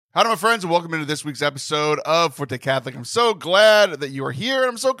Howdy, my friends, and welcome into this week's episode of Forte Catholic. I'm so glad that you are here, and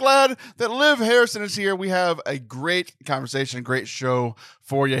I'm so glad that Liv Harrison is here. We have a great conversation, a great show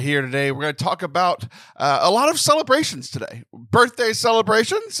for you here today. We're going to talk about a lot of celebrations today. Birthday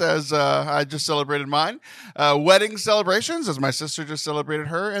celebrations, as I just celebrated mine. Wedding celebrations, as my sister just celebrated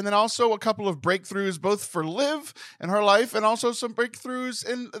her. And then also a couple of breakthroughs, both for Liv and her life, and also some breakthroughs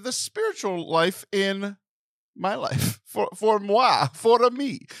in the spiritual life in my life, for moi, for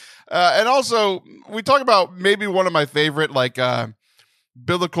me. And also, we talk about maybe one of my favorite,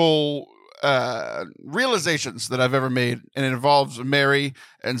 biblical realizations that I've ever made, and it involves Mary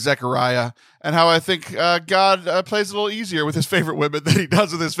and Zechariah, and how I think God plays a little easier with his favorite women than he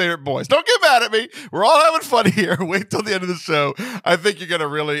does with his favorite boys. Don't get mad at me. We're all having fun here. Wait till the end of the show. I think you're going to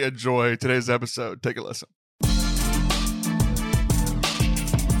really enjoy today's episode. Take a listen.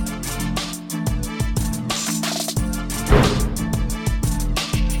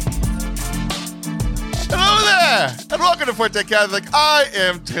 And welcome to Forte Catholic. I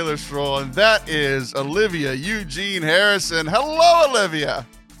am Taylor Stroll, and that is Olivia Eugene Harrison. Hello, Olivia.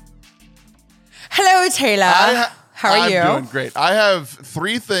 Hello, Taylor. How are you? I'm doing great. I have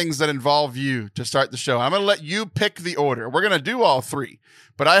three things that involve you to start the show. I'm going to let you pick the order. We're going to do all three,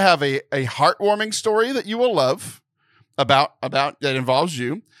 but I have a heartwarming story that you will love about that involves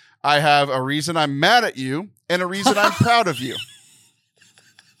you. I have a reason I'm mad at you and a reason I'm proud of you.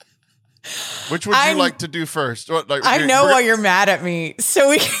 Which would you like to do first? I know why you're mad at me, so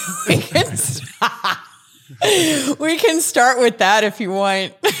we can we can start with that if you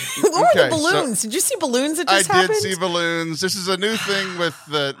want. What were the balloons? Did you see balloons that just happened? I did see balloons. This is a new thing with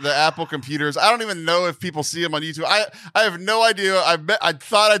the Apple computers. I don't even know if people see them on YouTube. I have no idea. I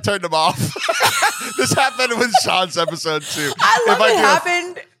thought I turned them off. This happened with Sean's episode too. I love it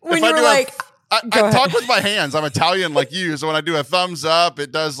happened when you were like... I talk with my hands. I'm Italian like you. So when I do a thumbs up,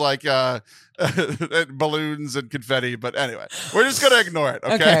 it does like balloons and confetti. But anyway, we're just going to ignore it.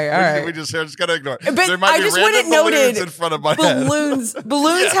 Okay. All right. We're just going to ignore it. But there might be random balloons in front of my head. Balloons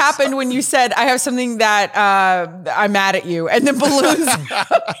yes. happened when you said, I have something that I'm mad at you. And then balloons.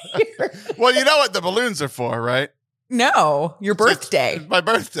 Well, you know what the balloons are for, right? No, your birthday. It's my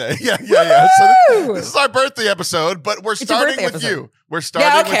birthday. Yeah. So this is our birthday episode, but we're starting with you. We're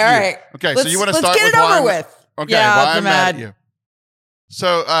starting with you. All right. Okay, so you want to start with why over with. Okay, why I'm mad at you.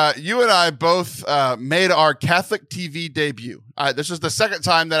 So you and I both made our Catholic TV debut. This is the second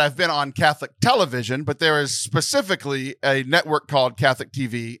time that I've been on Catholic television, but there is specifically a network called Catholic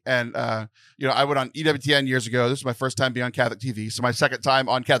TV. And, I went on EWTN years ago. This is my first time being on Catholic TV. So my second time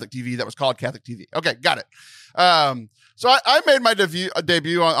on Catholic TV that was called Catholic TV. Okay, got it. So I made my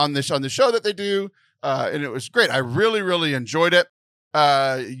debut on the show that they do, and it was great. I really, really enjoyed it.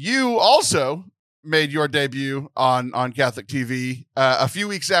 You also made your debut on Catholic TV a few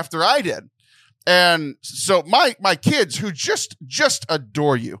weeks after I did. And so my kids who just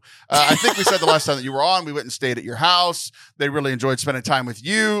adore you. I think we said the last time that you were on, we went and stayed at your house. They really enjoyed spending time with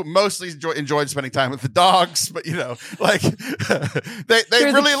you. Mostly enjoyed spending time with the dogs, but they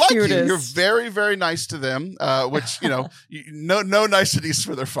really like you. You're very, very nice to them, which, no niceties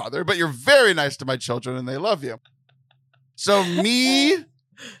for their father, but you're very nice to my children and they love you. So me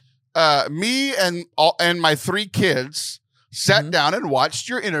and my three kids sat down and watched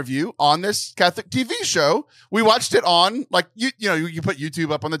your interview on this Catholic TV show. We watched it on you put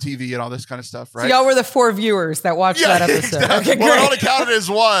YouTube up on the TV and all this kind of stuff, right? So y'all were the 4 viewers that watched that episode. Exactly. Okay, great. Well, it only counted as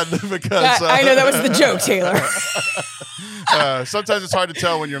one because I know that was the joke, Taylor. Sometimes it's hard to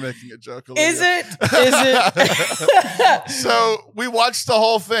tell when you're making a joke. Olivia. Is it? So we watched the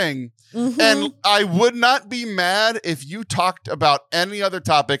whole thing. Mm-hmm. And I would not be mad if you talked about any other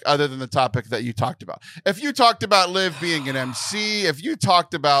topic other than the topic that you talked about. If you talked about Liv being an MC, if you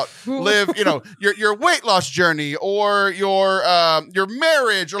talked about Liv, your weight loss journey or your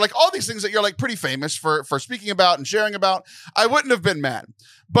marriage or like all these things that you're like pretty famous for speaking about and sharing about, I wouldn't have been mad.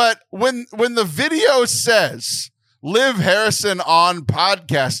 But when the video says Liv Harrison on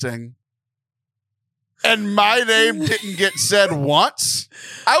podcasting, and my name didn't get said once,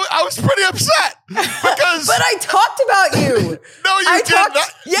 I was pretty upset because. But I talked about you. No, you did not.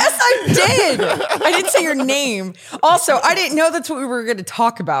 Yes, I did. I didn't say your name. Also, I didn't know that's what we were going to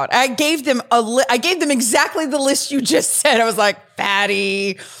talk about. I gave them I gave them exactly the list you just said. I was like,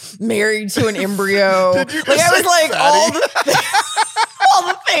 fatty, married to an embryo. Did you just say I was like fatty? All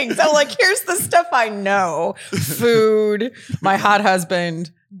the things. I'm like, here's the stuff I know: food, my hot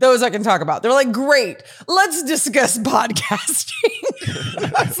husband. Those I can talk about. They're like, great, let's discuss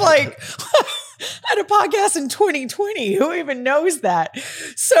podcasting. I was like, I had a podcast in 2020. Who even knows that?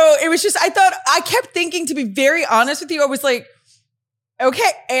 So it was just, I kept thinking, to be very honest with you, I was like,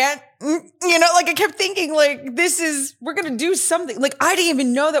 okay. And, like I kept thinking, like, we're going to do something. Like, I didn't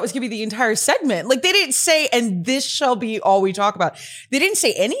even know that was going to be the entire segment. Like, they didn't say, and this shall be all we talk about. They didn't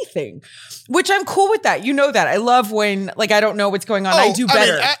say anything, which I'm cool with that. You know that. I love when, like, I don't know what's going on. I do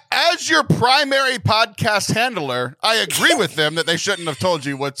better. I mean, as your primary podcast handler, I agree with them that they shouldn't have told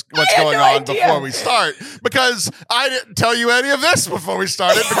you what's going on before we start, because I didn't tell you any of this before we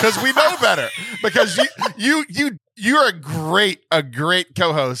started because we know better. Because you're a great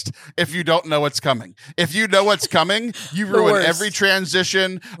co-host if you don't know what's coming. If you know what's coming, you ruin every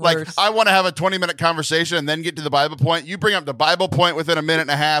transition. Like, I want to have a 20-minute conversation and then get to the Bible point. You bring up the Bible point within a minute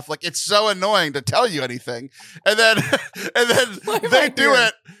and a half. Like, it's so annoying to tell you anything. And then they do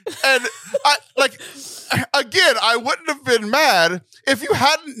it. And I wouldn't have been mad if you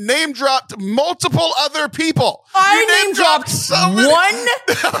hadn't name dropped multiple other people. I name dropped one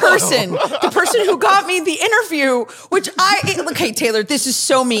person, the person who got me the interview, okay, Taylor, this is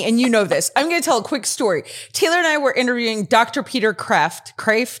so me, and you know this. I'm going to tell a quick story. Taylor and I were interviewing Dr. Peter Kraft.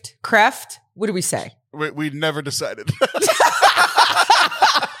 What do we say? We never decided.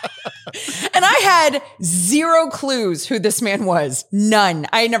 And I had zero clues who this man was. None.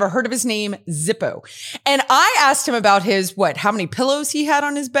 I had never heard of his name, Zippo. And I asked him about how many pillows he had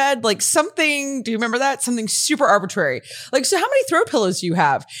on his bed? Like something, do you remember that? Something super arbitrary. Like, so how many throw pillows do you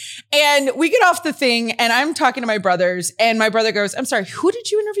have? And we get off the thing and I'm talking to my brothers and my brother goes, I'm sorry, who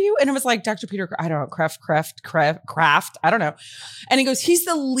did you interview? And it was like, Dr. Peter, I don't know, Kraft. I don't know. And he goes, he's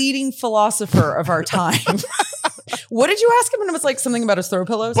the leading philosopher of our time. What did you ask him? And it was like something about his throw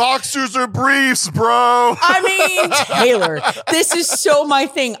pillows. Boxers or briefs, bro. I mean, Taylor, this is so my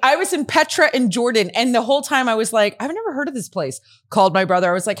thing. I was in Petra in Jordan, and the whole time I was like, I've never heard of this place. Called my brother.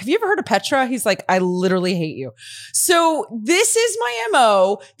 I was like, have you ever heard of Petra? He's like, I literally hate you. So this is my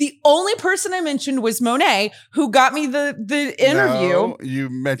MO. The only person I mentioned was Monet, who got me the interview. No, you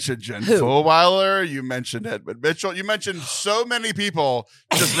mentioned Jen Fulweiler. You mentioned Edmund Mitchell. You mentioned so many people,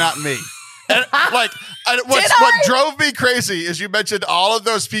 just not me. And what drove me crazy is you mentioned all of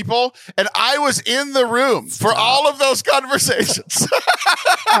those people, and I was in the room for all of those conversations.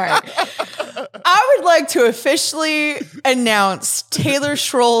 All right. I would like to officially announce Taylor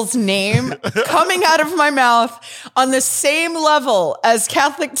Schroll's name coming out of my mouth on the same level as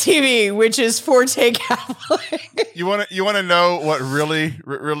Catholic TV, which is Forte Catholic. You want to know what really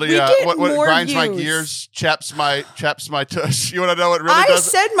what grinds my gears, chaps my tush? You want to know what really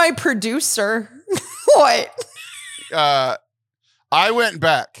does? I said my producer. What? I went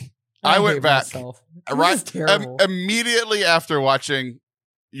back. Myself. Right immediately after watching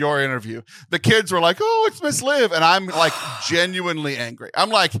your interview. The kids were like, "Oh, it's Miss Liv," and I'm like genuinely angry. I'm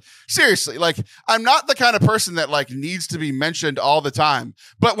like, seriously, like I'm not the kind of person that like needs to be mentioned all the time.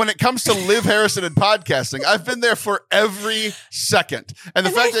 But when it comes to Liv Harrison and podcasting, I've been there for every second. And the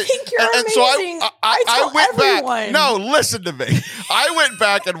fact that so I went back. No, listen to me. I went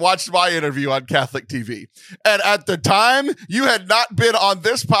back and watched my interview on Catholic TV. And at the time, you had not been on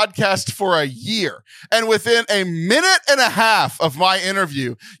this podcast for a year. And within a minute and a half of my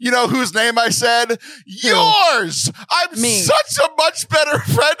interview, you know whose name I said? Yours! I'm such a much better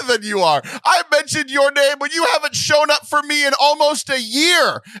friend than you are. I mentioned your name when you haven't shown up for me in almost a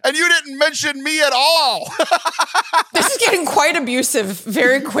year, and you didn't mention me at all. This is getting quite abusive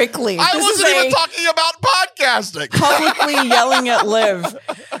very quickly. I wasn't even talking about podcasting. Publicly yelling at Liv.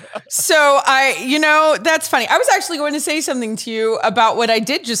 So that's funny. I was actually going to say something to you about what I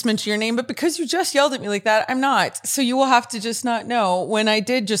did just mention your name, but because you just yelled at me like that, I'm not. So you will have to just not know when I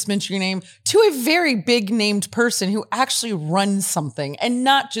did just mention your name to a very big named person who actually runs something and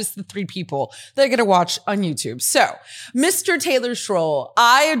not just the 3 people that I get to watch on YouTube. So, Mr. Taylor Schroll,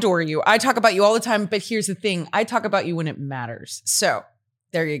 I adore you. I talk about you all the time, but here's the thing. I talk about you when it matters. So,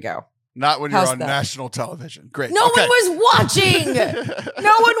 there you go. Not when you're on national television. Great. No one was watching.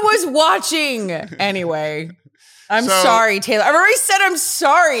 No one was watching. Anyway, I'm sorry, Taylor. I've already said I'm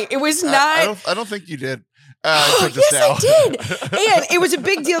sorry. It was not. I don't think you did. Yes, I did. And it was a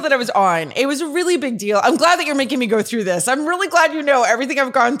big deal that I was on. It was a really big deal. I'm glad that you're making me go through this. I'm really glad you know everything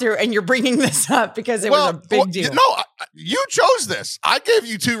I've gone through and you're bringing this up because it was a big deal. No, you chose this. I gave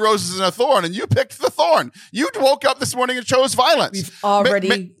you 2 roses and a thorn and you picked the thorn. You woke up this morning and chose violence. We've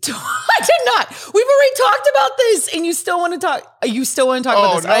already I did not. We've already talked about this and you still want to talk. You still want to talk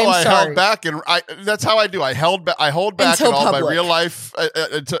about this. No, I held back and that's how I do. I hold back in all my real life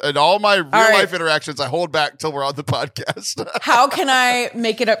and all my real life interactions. I hold back till we're on the podcast. How can I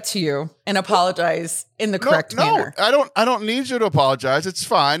make it up to you and apologize in the correct manner? I don't need you to apologize. It's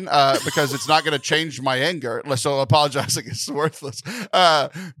fine because it's not going to change my anger. So apologizing is worthless.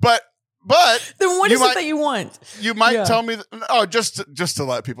 But But then what is it that you want? You might tell me, just to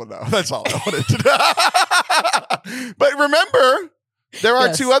let people know. That's all I wanted to know. But remember, there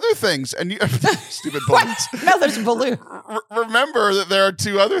are two other things, and you stupid balloons. No, there's a balloon. Remember that there are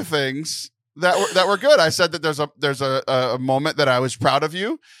two other things that were good. I said that there's a moment that I was proud of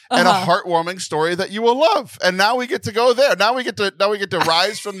you, and a heartwarming story that you will love. And now we get to go there. Now we get to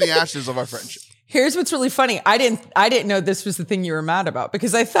rise from the ashes of our friendship. Here's what's really funny. I didn't know this was the thing you were mad about,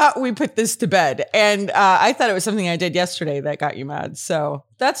 because I thought we put this to bed, and I thought it was something I did yesterday that got you mad. So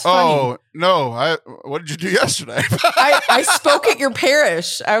that's funny. Oh no! What did you do yesterday? I spoke at your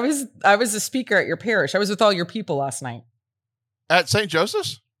parish. I was a speaker at your parish. I was with all your people last night At St.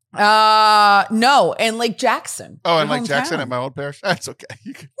 Joseph's. No, and Lake Jackson. Oh, and Lake Jackson at my old parish. That's okay.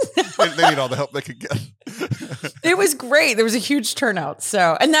 They need all the help they could get. It was great. There was a huge turnout.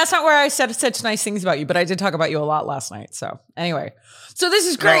 So, and that's not where I said such nice things about you, but I did talk about you a lot last night. So, anyway, so this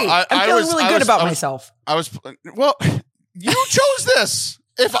is great. No, I'm feeling really good about myself. Well, you chose this.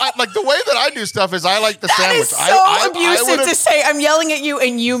 If I like the way that I do stuff is I like the sandwich. That is so abusive to say. I'm yelling at you,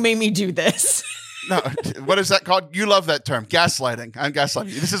 and you made me do this. No, what is that called? You love that term, gaslighting. I'm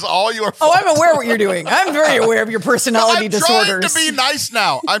gaslighting you. This is all your fault. Oh, I'm aware of what you're doing. I'm very aware of your personality disorders. I'm trying to be nice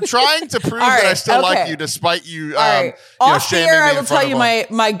now. I'm trying to prove that I still like you, despite you. Off shaming here, me I will tell you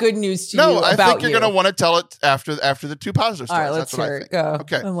my good news to you about you. No, I think you're going to want to tell it after the two positive stories. All right, let's hear it. Go.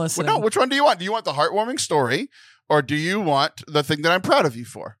 Okay. I'm listening. Well, no, which one do you want? Do you want the heartwarming story, or do you want the thing that I'm proud of you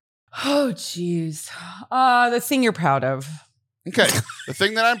for? Oh, geez. The thing you're proud of. Okay, the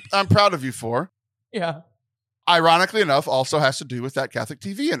thing that I'm proud of you for. Yeah. Ironically enough, also has to do with that Catholic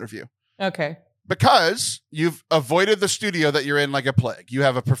TV interview. Okay. Because you've avoided the studio that you're in like a plague. You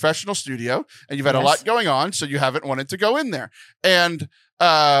have a professional studio, and you've had a lot going on, so you haven't wanted to go in there. And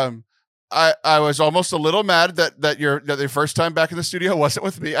I was almost a little mad that your first time back in the studio wasn't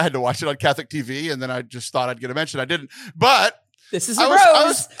with me. I had to watch it on Catholic TV, and then I just thought I'd get a mention. I didn't. But this is I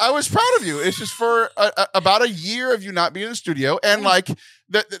was proud of you. It's just for about a year of you not being in the studio, and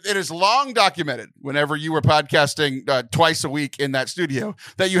it is long documented. Whenever you were podcasting twice a week in that studio,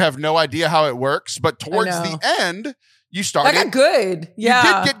 that you have no idea how it works. But towards the end, you started. I got good.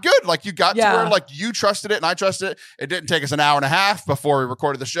 Yeah, you did get good. Like you got to where like you trusted it and I trusted it. It didn't take us an hour and a half before we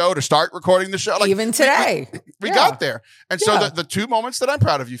recorded the show to start recording the show. Like even today, we got there. And so the two moments that I'm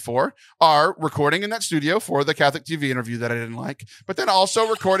proud of you for are recording in that studio for the Catholic TV interview that I didn't like, but then also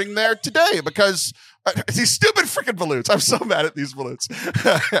recording there today because. These stupid freaking balloons. I'm so mad at these balloons.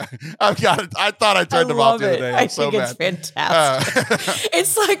 I've got it. I thought I turned them off the other day. I think it's fantastic.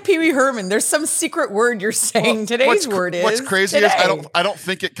 It's like Pee Wee Herman. There's some secret word you're saying. Today's word is. What's crazy today. is I don't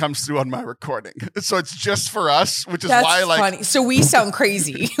think it comes through on my recording. So it's just for us, which is That's why funny. So we sound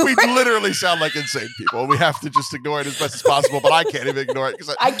crazy. We literally sound like insane people. We have to just ignore it as best as possible, but I can't even ignore it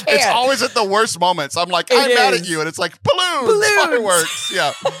because I can't. It's always at the worst moments. I'm like, I'm mad at you, and it's like balloons. Fireworks.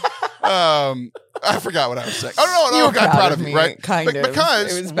 Yeah. I forgot what I was saying. Oh no, I'm proud of you, right? Kind of.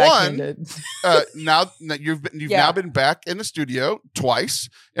 Because it was now that you've now been back in the studio twice,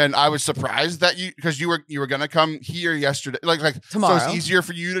 and I was surprised that because you were going to come here yesterday, like tomorrow. So it's easier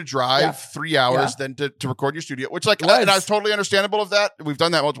for you to drive 3 hours than to record your studio, which and I was totally understandable of that. We've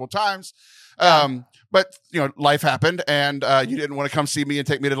done that multiple times. But life happened, and you didn't want to come see me and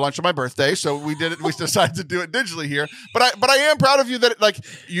take me to lunch on my birthday, so we did it. We decided to do it digitally here. But I am proud of you that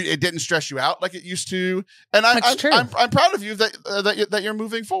it didn't stress you out like it used to, and I'm proud of you that you're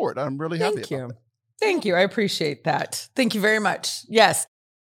moving forward. I'm really happy. Thank you. Thank you. I appreciate that. Thank you very much. Yes,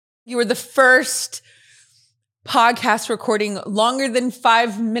 you were the first podcast recording longer than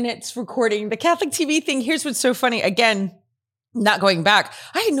 5 minutes recording the Catholic TV thing. Here's what's so funny. Again. Not going back,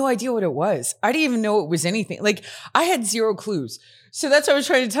 I had no idea what it was. I didn't even know it was anything. Like I had zero clues. So that's what I was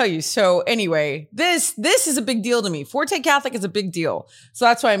trying to tell you. So anyway, this is a big deal to me. Forte Catholic is a big deal. So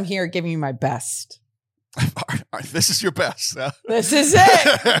that's why I'm here giving you my best. All right, this is your best. This is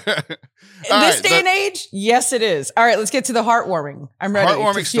it. In this day and age, yes, it is. All right, let's get to the heartwarming. I'm ready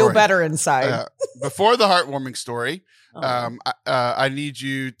to feel better inside. Before the heartwarming story, I need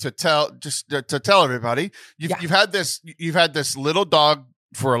you to tell everybody you've had this little dog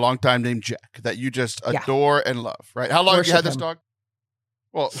for a long time named Jack that you just adore and love, right? How long have you had this dog?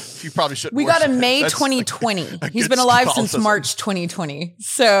 Well, you probably shouldn't. We got him May 2020. He's been alive since March 2020.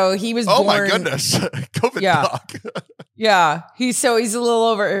 So he was born. Oh my goodness. COVID dog. Yeah. He's a little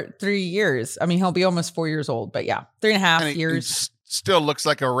over 3 years. I mean, he'll be almost 4 years old, but 3.5 years. Still looks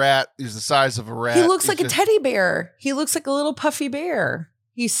like a rat. He's the size of a rat. He looks like a teddy bear. He looks like a little puffy bear.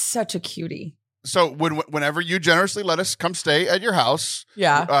 He's such a cutie. So whenever you generously let us come stay at your house,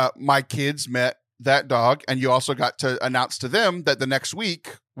 my kids met that dog, and you also got to announce to them that the next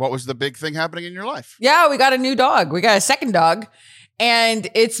week what was the big thing happening in your life? Yeah, we got a new dog. We got a second dog. And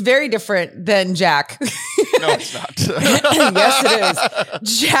it's very different than Jack. No, it's not. Yes, it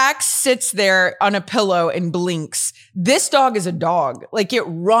is. Jack sits there on a pillow and blinks. This dog is a dog. Like, it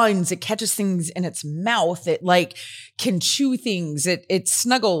runs, it catches things in its mouth. It like can chew things. It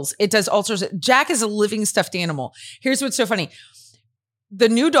snuggles. It does all sorts of. Jack is a living stuffed animal. Here's what's so funny. The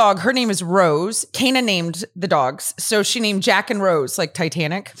new dog, her name is Rose. Kana named the dogs. So she named Jack and Rose, like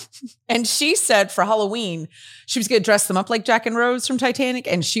Titanic. And she said for Halloween, she was going to dress them up like Jack and Rose from Titanic.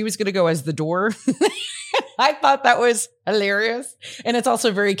 And she was going to go as the door. I thought that was hilarious. And it's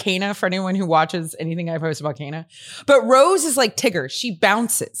also very Kana for anyone who watches anything I post about Kana. But Rose is like Tigger. She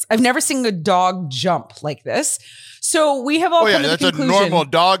bounces. I've never seen a dog jump like this. So we have all come to the conclusion. That's a normal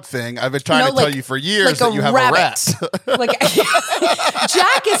dog thing. I've been trying to tell you for years that you have rabbit. a rat. Like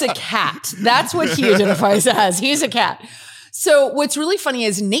Jack is a cat. That's what he identifies as. He's a cat. So what's really funny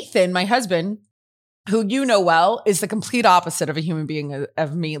is Nathan, my husband, who you know well, is the complete opposite of a human being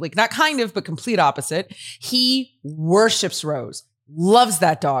of me. Like, not kind of, but complete opposite. He worships Rose. Loves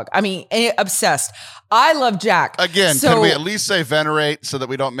that dog. I mean, obsessed. I love Jack. Again, can we at least say venerate so that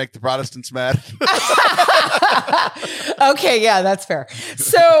we don't make the Protestants mad? Okay, yeah, that's fair.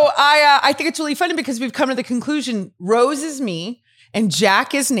 So I think it's really funny because we've come to the conclusion Rose is me and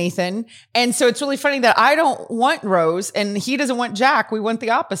Jack is Nathan. And so it's really funny that I don't want Rose and he doesn't want Jack. We want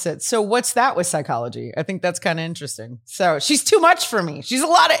the opposite. So what's that with psychology? I think that's kind of interesting. So she's too much for me. She's a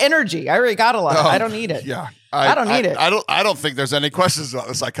lot of energy. I already got a lot. I don't need it. Yeah. I don't need it. I don't think there's any questions about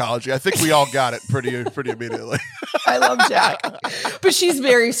the psychology. I think we all got it pretty immediately. I love Jack. But she's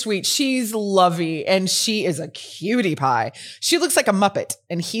very sweet. She's lovey and she is a cutie pie. She looks like a Muppet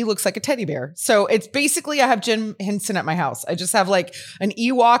and he looks like a teddy bear. So it's basically I have Jim Henson at my house. I just have like an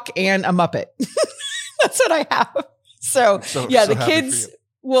Ewok and a Muppet. That's what I have. So the kids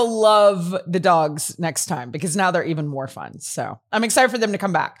will love the dogs next time because now they're even more fun. So I'm excited for them to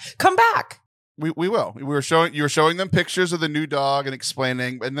come back. Come back. We will. You were showing them pictures of the new dog and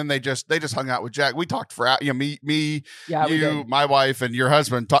explaining, and then they just hung out with Jack. We talked for me, you, my wife, and your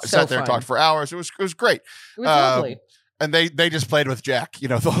husband sat there and talked for hours. It was great. It was lovely. And they just played with Jack,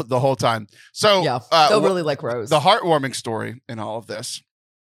 the whole time. So they'll really like Rose. The heartwarming story in all of this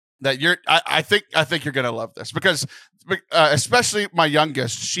that I think you're gonna love this because especially my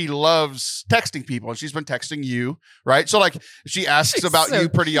youngest, she loves texting people and she's been texting you, right? So like she asks about you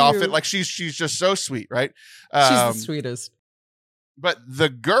pretty often. Like she's just so sweet, right? She's the sweetest. But the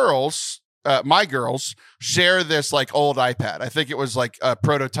girls, my girls, share this like old iPad. I think it was like a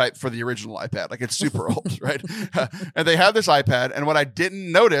prototype for the original iPad. Like it's super old, right? And they have this iPad. And what I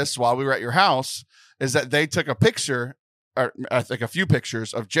didn't notice while we were at your house is that they took a picture, or I think a few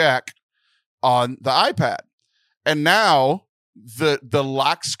pictures of Jack on the iPad. And now the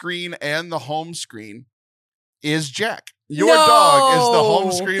lock screen and the home screen is Jack. Your dog is the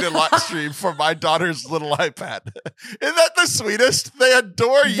home screen and lock screen for my daughter's little iPad. Isn't that the sweetest? They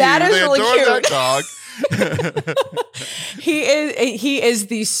adore you. That is they really adore cute. That dog. He is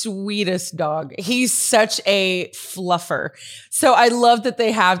the sweetest dog. He's such a fluffer. So I love that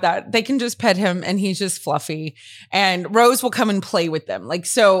they have that. They can just pet him and he's just fluffy. And Rose will come and play with them. Like,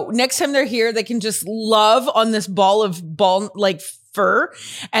 so next time they're here, they can just love on this ball like fur,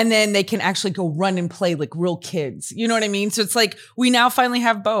 and then they can actually go run and play like real kids. You know what I mean? So it's like we now finally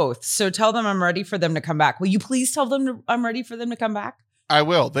have both. So tell them I'm ready for them to come back. Will you please tell them I'm ready for them to come back? I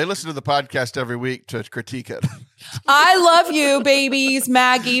will. They listen to the podcast every week to critique it. I love you, babies.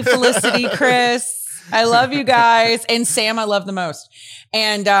 Maggie, Felicity, Chris. I love you guys. And Sam, I love the most.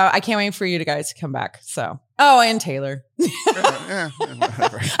 And I can't wait for you guys to come back. So, and Taylor.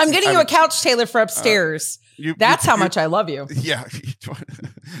 I'm getting you a couch, Taylor, for upstairs. That's how much I love you. Yeah.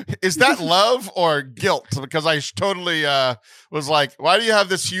 Is that love or guilt? Because I totally was like, why do you have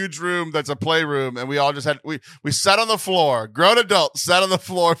this huge room that's a playroom? And we all just we sat on the floor. Grown adults sat on the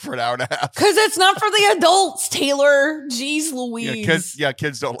floor for an hour and a half. Because it's not for the adults, Taylor. Jeez Louise.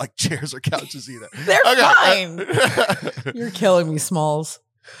 Kids don't like chairs or couches either. They're fine. You're killing me, Smalls.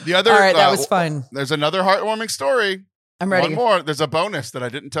 All right, that was fun. There's another heartwarming story. I'm ready. One more. There's a bonus that I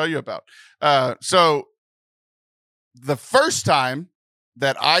didn't tell you about. So the first time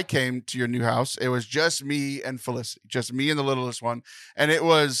that I came to your new house, it was just me and Felicity, just me and the littlest one. And it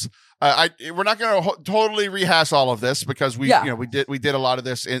was, we're not going to totally rehash all of this because we did a lot of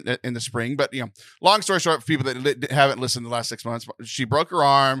this in the spring, but long story short, for people that haven't listened the last 6 months, she broke her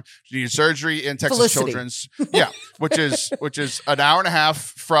arm. She needed surgery in Texas Felicity. Children's. Yeah. Which is an hour and a half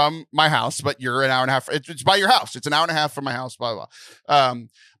from my house, but you're an hour and a half. It's by your house. It's an hour and a half from my house, blah, blah, blah.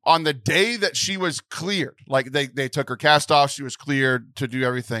 on the day that she was cleared, like they took her cast off, she was cleared to do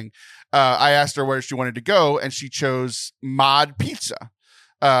everything. I asked her where she wanted to go, and she chose Mod Pizza.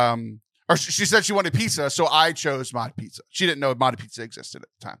 Or she said she wanted pizza, so I chose Mod Pizza. She didn't know Mod Pizza existed at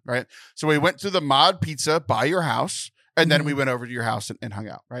the time, right? So we went to the Mod Pizza by your house, and then we went over to your house and hung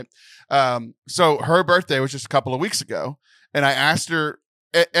out, right? So her birthday was just a couple of weeks ago, and I asked her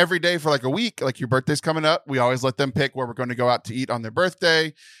every day for like a week, like, your birthday's coming up. We always let them pick where we're going to go out to eat on their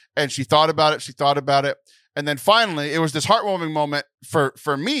birthday. And she thought about it. And then finally, it was this heartwarming moment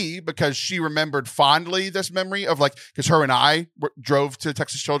for me, because she remembered fondly this memory of, like, because her and I drove to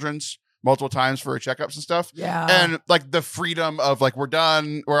Texas Children's multiple times for her checkups and stuff. Yeah. And like the freedom of, like, we're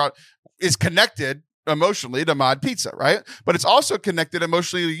done, we're out, is connected emotionally to Mod Pizza, right? But it's also connected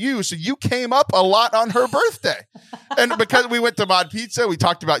emotionally to you. So you came up a lot on her birthday. And because we went to Mod Pizza, we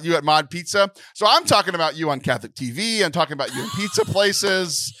talked about you at Mod Pizza. So I'm talking about you on Catholic TV. I'm talking about you in pizza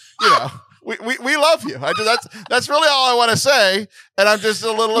places. You know, we love you. That's really all I want to say. And I'm just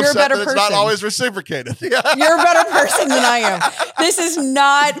a little upset that it's not always reciprocated. Yeah. You're a better person than I am. This is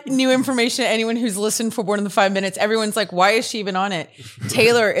not new information to anyone who's listened for more than the 5 minutes. Everyone's like, why is she even on it?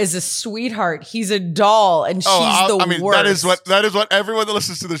 Taylor is a sweetheart. He's a doll, and she's the worst. That is what everyone that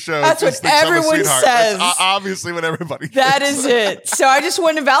listens to the show. That's what everyone says. That's obviously what everybody That is it. So I just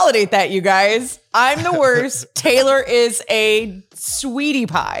want to validate that, you guys. I'm the worst. Taylor is a sweetie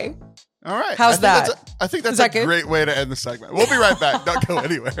pie. All right. How's that? I think that's a great way to end the segment. We'll be right back. Don't go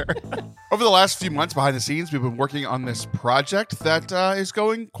anywhere. Over the last few months behind the scenes, we've been working on this project that is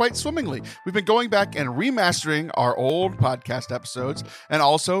going quite swimmingly. We've been going back and remastering our old podcast episodes and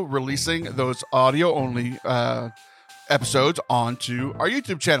also releasing those audio-only episodes onto our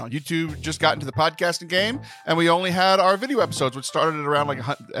YouTube channel. YouTube just got into the podcasting game, and we only had our video episodes, which started at around like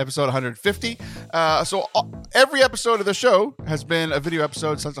episode 150. So every episode of the show has been a video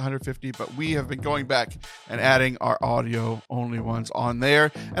episode since 150, but we have been going back and adding our audio only ones on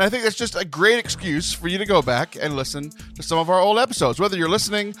there. And I think that's just a great excuse for you to go back and listen to some of our old episodes, whether you're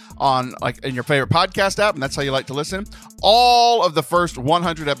listening on, like, in your favorite podcast app, and that's how you like to listen. All of the first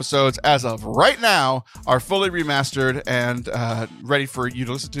 100 episodes as of right now are fully remastered and ready for you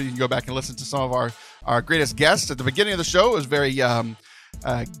to listen to. You can go back and listen to some of our greatest guests. At the beginning of the show, it was very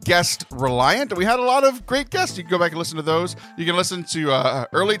guest reliant. We had a lot of great guests. You can go back and listen to those. You can listen to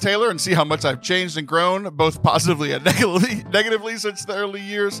early Taylor and see how much I've changed and grown, both positively and negatively since the early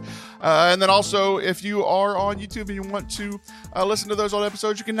years. And then also, if you are on YouTube and you want to listen to those old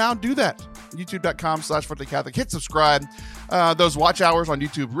episodes, you can now do that. YouTube.com/ForteCatholic. Hit subscribe. Those watch hours on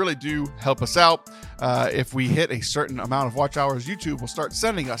YouTube really do help us out. If we hit a certain amount of watch hours, YouTube will start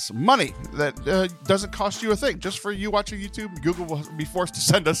sending us money that doesn't cost you a thing. Just for you watching YouTube, Google will be forced to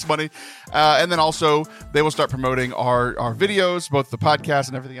send us money. And then also, they will start promoting our videos, both the podcast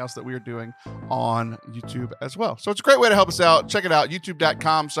and everything else that we are doing on YouTube as well. So it's a great way to help us out. Check it out,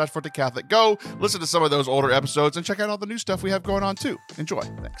 youtube.com/ForteCatholic. Go listen to some of those older episodes and check out all the new stuff we have going on too. Enjoy.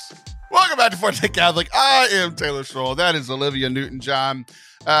 Thanks. Welcome back to Forte Catholic. I am Taylor Stroll. That is Olivia Newton-John.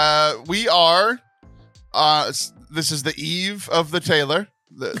 We are... this is the eve of the Taylor,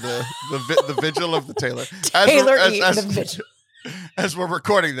 the vigil of the Taylor. The vigil. As we're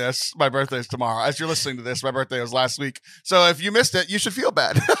recording this, my birthday is tomorrow. As you're listening to this, my birthday was last week. So if you missed it, you should feel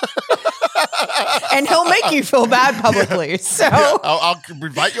bad. And he'll make you feel bad publicly. So yeah, I'll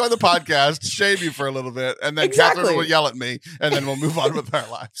invite you on the podcast, shame you for a little bit, and then Catherine will yell at me, and then we'll move on with our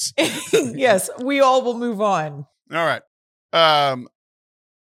lives. Yes, we all will move on. All right.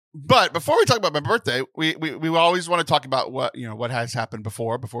 But before we talk about my birthday, we always want to talk about what has happened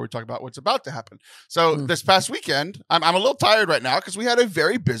before we talk about what's about to happen. So this past weekend, I'm a little tired right now because we had a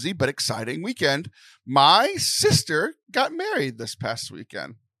very busy but exciting weekend. My sister got married this past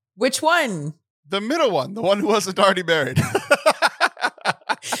weekend. Which one? The middle one, the one who wasn't already married. Just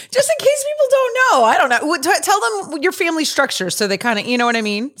in case people don't know. I don't know. Tell them your family structure so they kind of, you know what I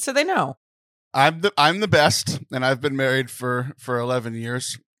mean? So they know. I'm the best, and I've been married for 11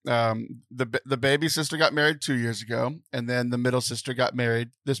 years. The baby sister got married 2 years ago, and then the middle sister got married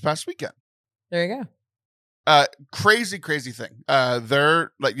this past weekend. There you go. Crazy thing.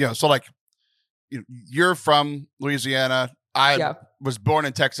 They're like, you're from Louisiana. I was born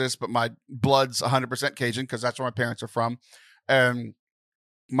in Texas, but my blood's 100% Cajun because that's where my parents are from. And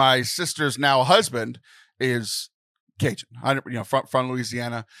my sister's now husband is Cajun, from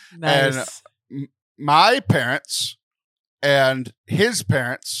Louisiana. Nice. And my parents and his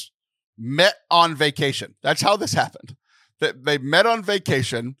parents met on vacation. That's how this happened. They met on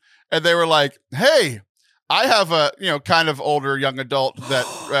vacation, and they were like, hey, I have a, kind of older young adult that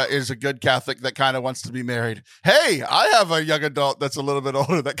is a good Catholic that kind of wants to be married. Hey, I have a young adult that's a little bit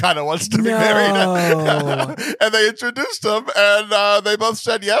older that kind of wants to be married. And they introduced them, and they both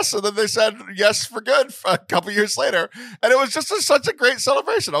said yes. And then they said yes for good a couple years later. And it was just such a great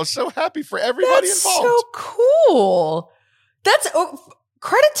celebration. I was so happy for everybody involved. So cool. That's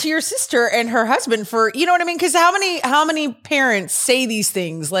credit to your sister and her husband for, you know what I mean? Because how many parents say these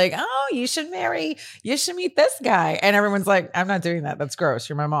things like, oh, you should meet this guy. And everyone's like, I'm not doing that. That's gross.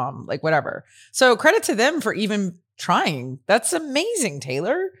 You're my mom. Like, whatever. So credit to them for even trying. That's amazing,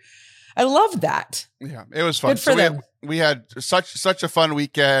 Taylor. I love that. Yeah, it was fun. Good for them. We had such a fun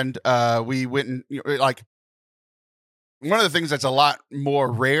weekend. We went and like one of the things that's a lot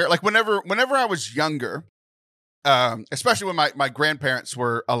more rare. Like whenever I was younger, especially when my grandparents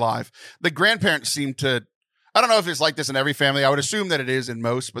were alive, the grandparents seemed to, I don't know if it's like this in every family. I would assume that it is in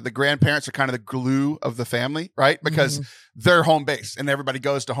most, but the grandparents are kind of the glue of the family, right? Because they're home base and everybody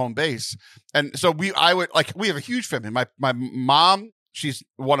goes to home base. And so we have a huge family. My mom, she's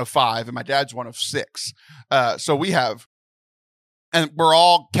one of 5 and my dad's one of 6. So we have, and we're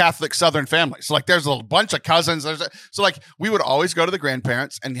all Catholic Southern families. So like there's a bunch of cousins. So like we would always go to the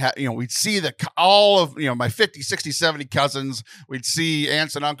grandparents and we'd see all of my 50, 60, 70 cousins. We'd see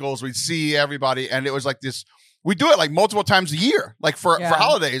aunts and uncles. We'd see everybody. And it was like this, we do it like multiple times a year, like for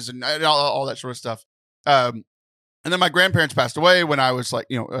holidays and all that sort of stuff. And then my grandparents passed away when I was like,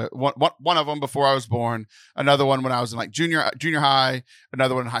 one of them before I was born, another one when I was in like junior high,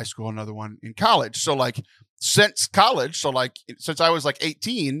 another one in high school, another one in college. So like since college, so like since I was like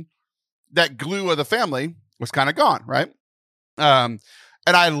 18, that glue of the family was kind of gone, right? And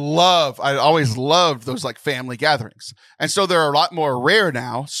I always loved those like family gatherings. And so they're a lot more rare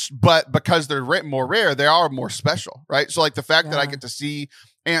now, but because they're more rare, they are more special, right? So like the fact that I get to see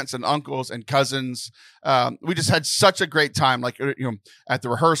aunts and uncles and cousins, we just had such a great time, like, at the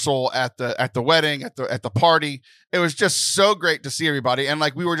rehearsal, at the wedding, at the party. It was just so great to see everybody. And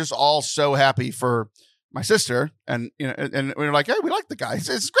like, we were just all so happy for my sister, and and we were like, hey, we like the guy.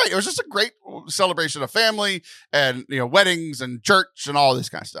 It's great. It was just a great celebration of family and weddings and church and all this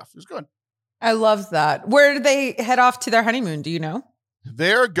kind of stuff. It was good. I love that. Where did they head off to their honeymoon? Do you know?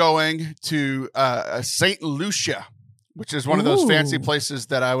 They're going to St. Lucia, which is one of those fancy places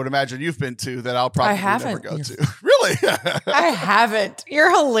that I would imagine you've been to that I'll probably never go to. Really? I haven't.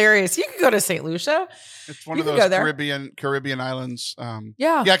 You're hilarious. You could go to St. Lucia. It's one of those Caribbean islands.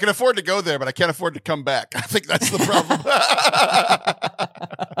 Yeah, I can afford to go there, but I can't afford to come back. I think that's the problem.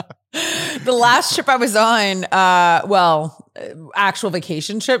 The last trip I was on, actual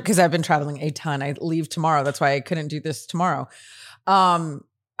vacation trip, because I've been traveling a ton. I leave tomorrow. That's why I couldn't do this tomorrow.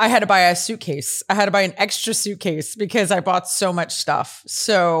 I had to buy a suitcase. I had to buy an extra suitcase because I bought so much stuff.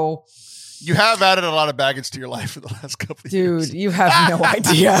 So you have added a lot of baggage to your life for the last couple of years. Dude, you have no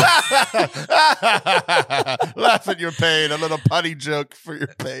idea. Laugh at your pain. A little punny joke for your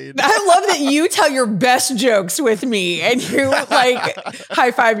pain. I love that you tell your best jokes with me and you like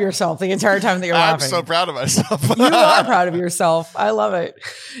high five yourself the entire time that you're laughing. I'm so proud of myself. You are proud of yourself. I love it.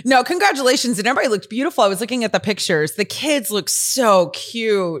 No, congratulations. And everybody looked beautiful. I was looking at the pictures. The kids look so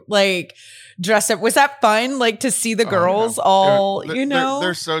cute. Like, dressed up. Was that fun? Like to see the girls all,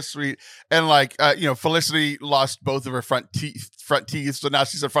 they're so sweet. And like, Felicity lost both of her front teeth. So now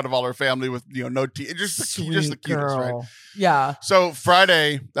she's in front of all her family with, no teeth. Just the cutest, right? Yeah. So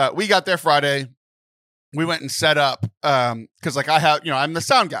Friday, we got there Friday. We went and set up, cause like I have, I'm the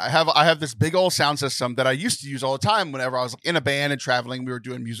sound guy. I have this big old sound system that I used to use all the time whenever I was in a band and traveling. We were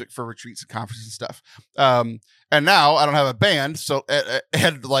doing music for retreats and conferences and stuff. And now I don't have a band. So,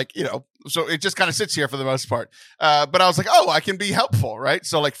 and like, so it just kind of sits here for the most part. But I was like, oh, I can be helpful. Right.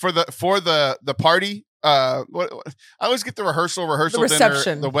 So like for the party, I always get the rehearsal, the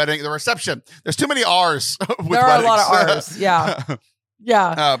reception, dinner, the wedding, the reception. There's too many R's. There are a lot of R's. Yeah.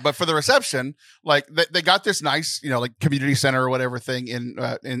 Yeah. But for the reception, like they got this nice, like community center or whatever thing in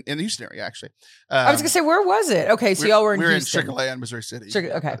the Houston area, actually. I was gonna say, where was it? Okay. So y'all were in Houston. We were in Chick-fil-A in Missouri City.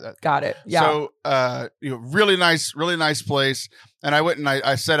 Okay. Got it. Yeah. So, really nice place. And I went and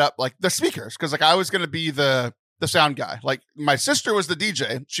I set up like the speakers. Cause like I was going to be the sound guy. Like my sister was the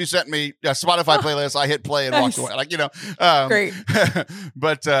DJ. She sent me a Spotify playlist. I hit play and walked away. Like, great.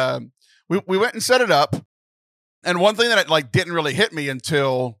 But, we went and set it up. And one thing that like didn't really hit me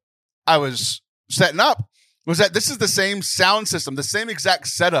until I was setting up was that this is the same sound system, the same exact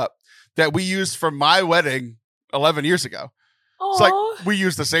setup that we used for my wedding 11 years ago. Aww. It's like we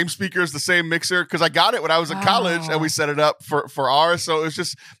used the same speakers, the same mixer, because I got it when I was in college and we set it up for ours. So it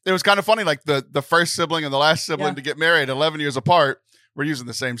was kind of funny, like the first sibling and the last sibling to get married 11 years apart. We're using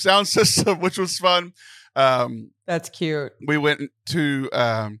the same sound system, which was fun. That's cute. We went to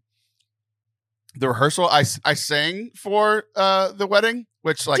the rehearsal. I sang for the wedding,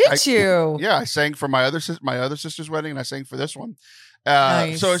 which like Did you? Yeah, I sang for my other sister's wedding, and I sang for this one.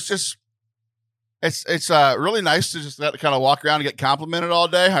 Nice. So it's just it's really nice to just kind of walk around and get complimented all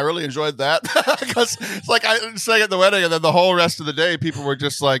day. I really enjoyed that because it's like I sang at the wedding, and then the whole rest of the day, people were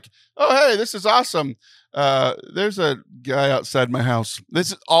just like, "Oh, hey, this is awesome." There's a guy outside my house.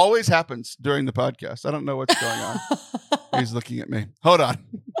 This always happens during the podcast. I don't know what's going on. He's looking at me. Hold on.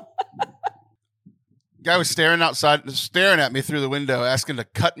 Guy was staring at me through the window, asking to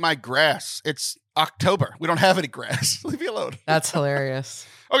cut my grass. It's October. We don't have any grass. Leave me alone. That's hilarious.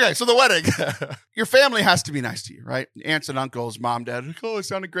 Okay, so the wedding. Your family has to be nice to you, right? Aunts and uncles, mom, dad. Like, oh, it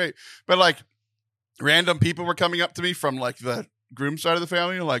sounded great. But like random people were coming up to me from like the groom side of the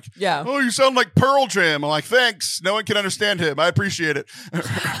family, like, yeah, oh, you sound like Pearl Jam. I'm like, thanks. No one can understand him. I appreciate it.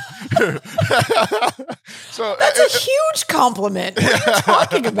 So that's a huge compliment. What are you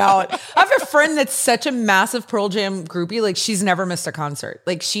talking about? I have a friend that's such a massive Pearl Jam groupie. Like, she's never missed a concert.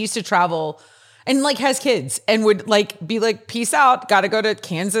 Like, she used to travel and like has kids and would like be like, peace out. Got to go to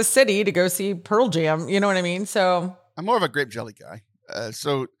Kansas City to go see Pearl Jam. You know what I mean? So I'm more of a grape jelly guy. I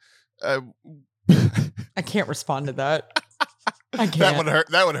can't respond to that. I can't.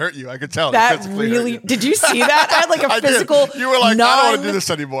 That would hurt you. I could tell. That really. Did you see that? I had like a physical. You were like, I don't want to do this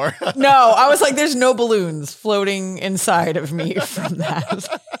anymore. No, I was like, there's no balloons floating inside of me from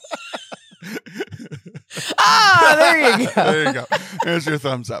that. There you go. There you go. There's your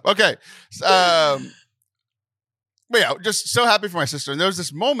thumbs up. Okay. But yeah, just so happy for my sister. And there was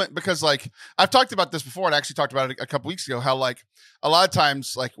this moment because like I've talked about this before, and I actually talked about it a couple weeks ago, how like a lot of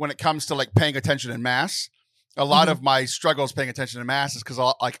times, like when it comes to like paying attention in mass, a lot of my struggles paying attention to mass is because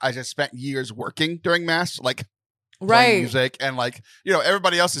I just spent years working during mass, like playing music, and like, you know,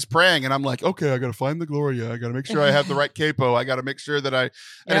 everybody else is praying, and I'm like, okay, I got to find the Gloria. I got to make sure I have the right capo. I got to make sure that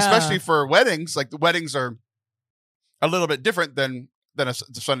and especially for weddings, like the weddings are a little bit different than the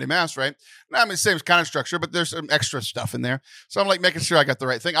Sunday mass, right? I mean, same kind of structure, but there's some extra stuff in there. So I'm like making sure I got the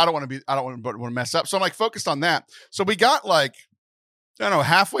right thing. I don't want to mess up. So I'm like focused on that. So we got like, I don't know,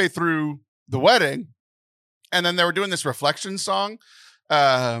 halfway through the wedding, and then they were doing this reflection song.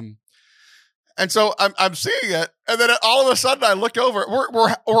 And so I'm seeing it. And then all of a sudden I look over,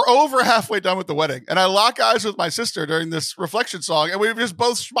 we're over halfway done with the wedding. And I lock eyes with my sister during this reflection song, and we just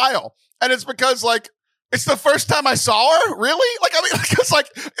both smile. And it's because like, it's the first time I saw her. Really? Like, I mean, because like,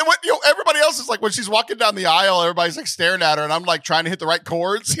 everybody else is like, when she's walking down the aisle, everybody's like staring at her, and I'm like trying to hit the right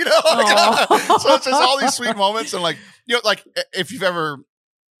chords, you know? Like, so it's just all these sweet moments. And like, you know, like if you've ever,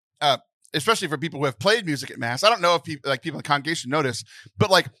 especially for people who have played music at mass, I don't know if people in the congregation notice, but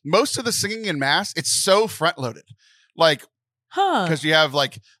like most of the singing in mass, it's so front loaded. Like, because you have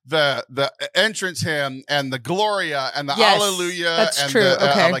like the entrance hymn and the Gloria and the Alleluia. That's and true.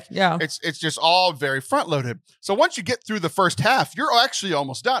 Okay. Yeah. It's just all very front loaded. So once you get through the first half, you're actually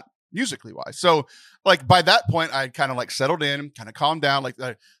almost done musically wise. So like by that point, I kind of like settled in, kind of calmed down. Like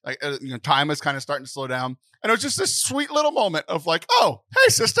time was kind of starting to slow down. And it was just this sweet little moment of like, oh, hey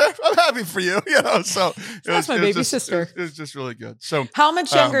sister, I'm happy for you. You know, so that's my baby sister. It was just really good. So how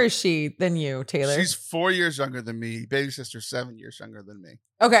much younger is she than you, Taylor? She's 4 years younger than me. Baby sister's 7 years younger than me.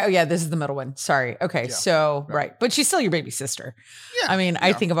 Okay. Oh yeah, this is the middle one. Sorry. Okay. Yeah. So right. But she's still your baby sister. Yeah. I mean,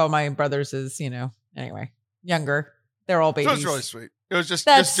 I think of all my brothers as, you know, anyway, younger. They're all babies. So it was really sweet. It was just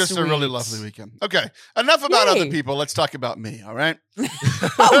a really lovely weekend. Okay. Enough about other people. Let's talk about me. All right.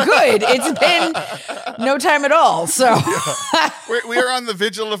 Oh, good. It's been no time at all. So we are on the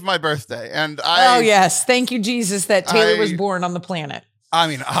vigil of my birthday, and oh yes, thank you, Jesus, that Taylor was born on the planet. I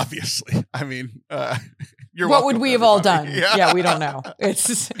mean, obviously. I mean, you're what would we have all done? Yeah, we don't know.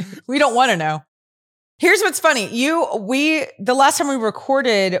 We don't want to know. Here's what's funny. The last time we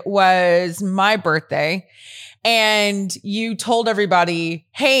recorded was my birthday. And you told everybody,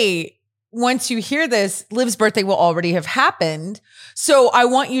 hey, once you hear this, Liv's birthday will already have happened. So I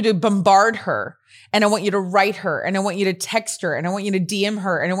want you to bombard her, and I want you to write her, and I want you to text her, and I want you to DM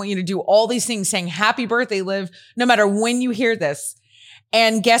her, and I want you to do all these things saying, happy birthday, Liv, no matter when you hear this.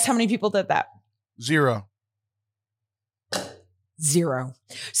 And guess how many people did that? 0.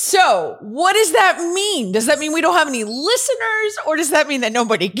 So what does that mean? Does that mean we don't have any listeners, or does that mean that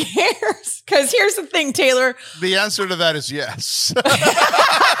nobody cares? Because here's the thing, Taylor. The answer to that is yes.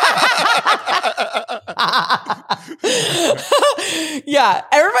 Yeah,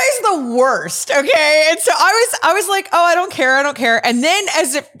 everybody's the worst. Okay. And so I was like, oh, I don't care. And then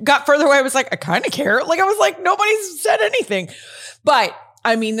as it got further away, I was like, I kind of care. Like, I was like, nobody's said anything. But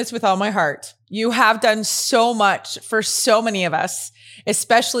I mean this with all my heart. You have done so much for so many of us,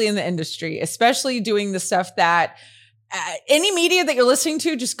 especially in the industry, especially doing the stuff that any media that you're listening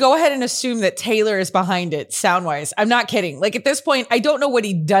to, just go ahead and assume that Taylor is behind it sound wise. I'm not kidding. Like at this point, I don't know what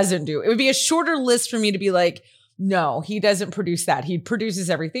he doesn't do. It would be a shorter list for me to be like, no, he doesn't produce that. He produces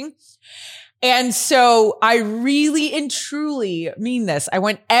everything. And so I really and truly mean this. I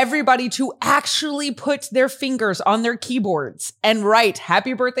want everybody to actually put their fingers on their keyboards and write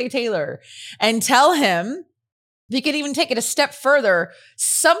happy birthday, Taylor, and tell him, you could even take it a step further,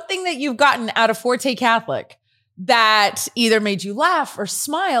 something that you've gotten out of Forte Catholic that either made you laugh or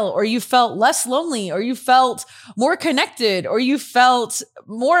smile, or you felt less lonely, or you felt more connected, or you felt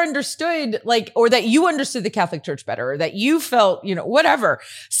more understood, like, or that you understood the Catholic Church better, or that you felt, you know, whatever,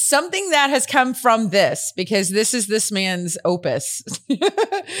 something that has come from this, because this is this man's opus,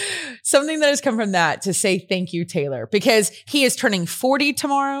 something that has come from that to say thank you, Taylor, because he is turning 40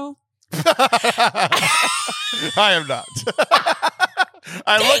 tomorrow. I am not.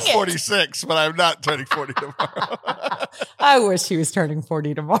 I look 46, but I'm not turning 40 tomorrow. I wish he was turning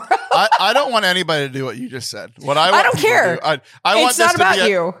 40 tomorrow. I don't want anybody to do what you just said. What I don't care. I want it's not about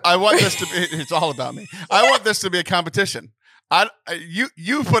you. I want this to be. It's all about me. I want this to be a competition.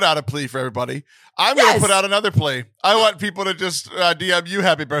 You put out a plea for everybody. I'm going to put out another plea. I want people to just DM you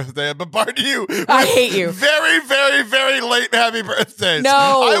happy birthday and bombard you. I hate you. Very, very, very late happy birthdays. No,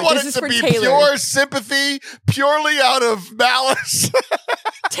 I want this it is to for be Taylor. Pure sympathy, purely out of malice.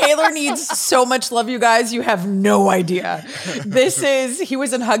 Taylor needs so much love, you guys. You have no idea. He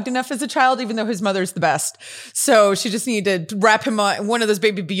wasn't hugged enough as a child, even though his mother's the best. So she just needed to wrap him on one of those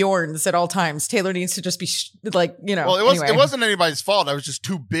baby Bjorns at all times. Taylor needs to just be like, you know. Well, anyway. It wasn't anybody's fault. I was just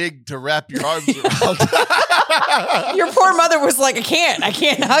too big to wrap your arms around. Your poor mother was like, I can't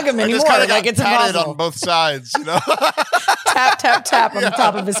hug him anymore. Like it's impossible. On both sides, you know. Tap, tap, tap on the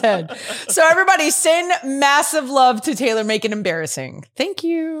top of his head. So everybody send massive love to Taylor. Make it embarrassing. Thank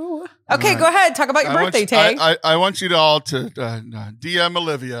you. Okay, Go ahead. Talk about your birthday, Tay. I want you to all to DM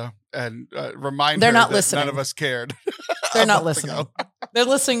Olivia and remind her not that listening. none of us cared. They're not listening. They're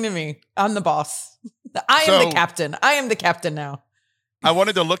listening to me. I'm the boss. I am the captain. I am the captain now. I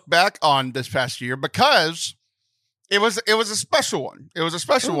wanted to look back on this past year because it was a special one. It was a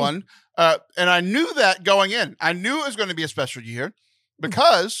special one. And I knew that going in. I knew it was going to be a special year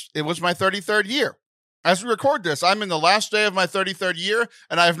because it was my 33rd year. As we record this, I'm in the last day of my 33rd year,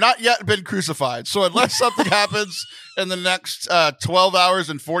 and I have not yet been crucified. So unless something happens in the next 12 hours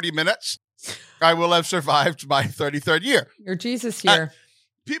and 40 minutes, I will have survived my 33rd year. Your Jesus year.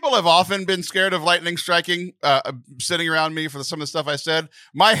 People have often been scared of lightning striking, sitting around me for some of the stuff I said.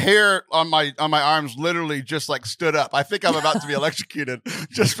 My hair on my arms literally just like stood up. I think I'm about to be electrocuted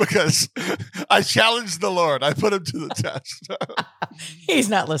just because I challenged the Lord. I put him to the test. He's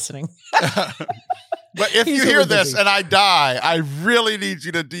not listening. But if you hear this and I die, I really need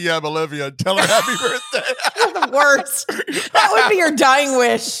you to DM Olivia and tell her happy birthday. You're the worst. That would be your dying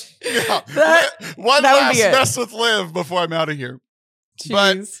wish. Yeah. that One would last be it. mess with Liv before I'm out of here.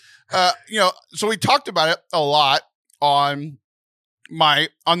 Jeez. But so we talked about it a lot on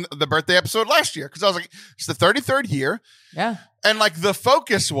the birthday episode last year because I was like, it's the 33rd year. Yeah. And like the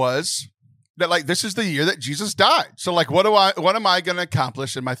focus was that like this is the year that Jesus died. So like what am I going to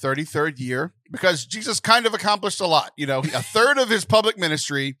accomplish in my 33rd year? Because Jesus kind of accomplished a lot. You know, a third of his public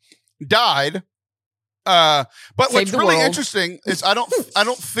ministry died. But what's really interesting is I don't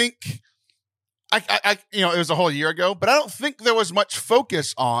think I it was a whole year ago, but I don't think there was much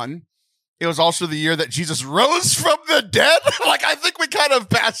focus on. It was also the year that Jesus rose from the dead. Like, I think we kind of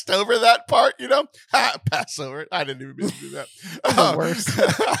passed over that part, you know? Pass over it. I didn't even mean to do that. The worst.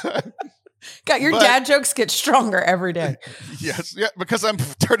 God, your dad jokes get stronger every day. Yes. Yeah, because I'm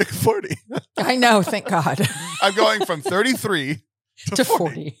turning 40. I know. Thank God. I'm going from 33 to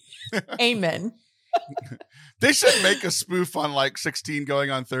 40. Amen. They should make a spoof on like 16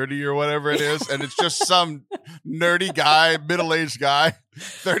 going on 30 or whatever it is. And it's just some nerdy guy, middle-aged guy,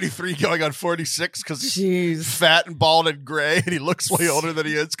 33 going on 46 because he's fat and bald and gray and he looks way older than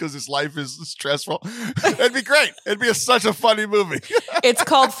he is because his life is stressful. It'd be great. It'd be such a funny movie. It's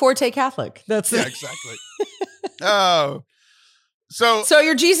called Forte Catholic. That's yeah, exactly. Oh. So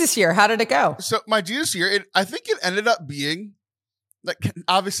your Jesus year, how did it go? So my Jesus year, I think it ended up being like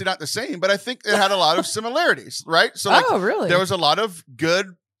obviously not the same, but I think it had a lot of similarities, right? So like, really? There was a lot of good,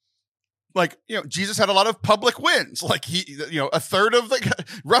 like, Jesus had a lot of public wins. Like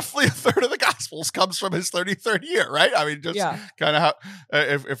roughly a third of the Gospels comes from his 33rd year, right? I mean, just kind of how,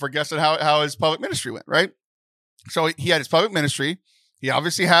 if we're guessing how his public ministry went, right? So he had his public ministry. He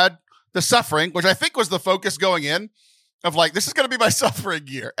obviously had the suffering, which I think was the focus going in. of like, this is going to be my suffering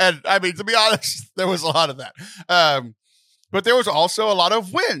year. And I mean, to be honest, there was a lot of that. But there was also a lot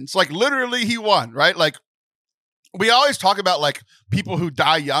of wins. Like literally he won, right? Like we always talk about like people who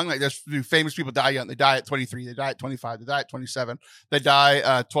die young. Like there's famous people die young. They die at 23. They die at 25. They die at 27. They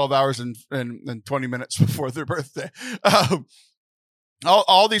die 12 hours and 20 minutes before their birthday.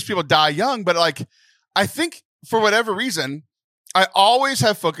 All these people die young. But like, I think for whatever reason, I always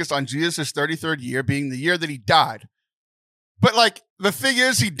have focused on Jesus' 33rd year being the year that he died. But like, the thing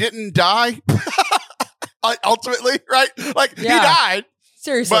is, he didn't die ultimately, right? Like he died.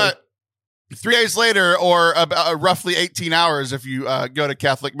 Seriously. But 3 days later, or about roughly 18 hours, if you go to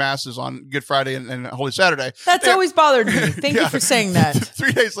Catholic masses on Good Friday and Holy Saturday. That's always bothered me. Thank you for saying that.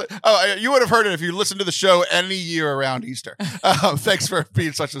 3 days later. Oh, you would have heard it if you listened to the show any year around Easter. Thanks for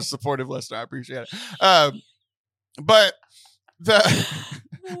being such a supportive listener. I appreciate it. But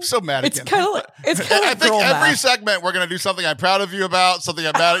I'm so mad again. It's kind of I think every segment we're going to do something I'm proud of you about, something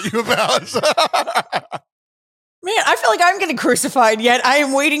I'm mad at you about. Man, I feel like I'm getting crucified, yet I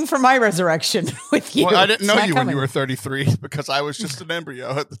am waiting for my resurrection with you. Well, I didn't know you when you were 33 because I was just an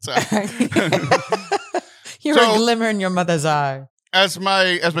embryo at the time. You're a glimmer in your mother's eye. As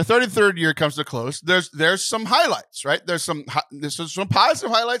my 33rd year comes to close, there's some highlights, right? There's some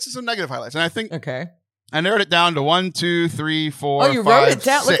positive highlights and some negative highlights, and I think I narrowed it down to 1, 2, 3, 4. Oh, you wrote it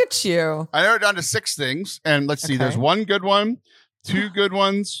down. 6. Look at you. I narrowed it down to 6 things, and let's see. There's 1 good one, 2 good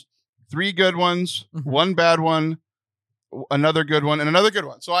ones, 3 good ones, 1 bad one, another good one, and another good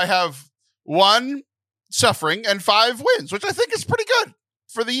one. So I have 1 suffering and 5 wins, which I think is pretty good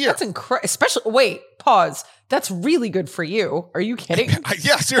for the year. That's incredible. Especially, wait, pause. That's really good for you. Are you kidding?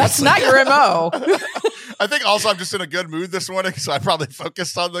 Yeah, seriously. That's not your MO. I think also I'm just in a good mood this morning, so I probably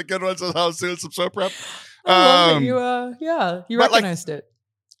focused on the good ones as I was doing some show prep. I love that you recognized it.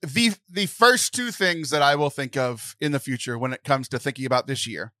 The first 2 things that I will think of in the future when it comes to thinking about this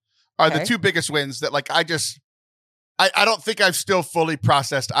year are the 2 biggest wins that like I don't think I've still fully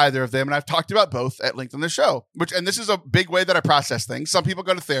processed either of them. And I've talked about both at length on the show, and this is a big way that I process things. Some people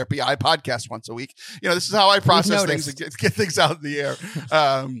go to therapy. I podcast once a week. This is how I process things and get things out in the air.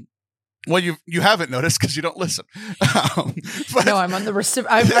 Well, you haven't noticed because you don't listen. But, no, I'm on the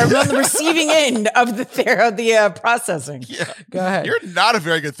receiving end of the processing. Yeah. Go ahead. You're not a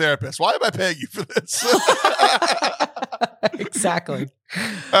very good therapist. Why am I paying you for this? Exactly.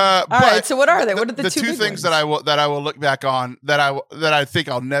 All right. So what are they? What are the 2 things that I will look back on that I think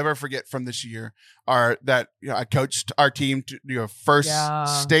I'll never forget from this year are that I coached our team to first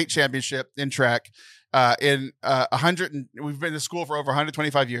state championship in track. We've been to school for over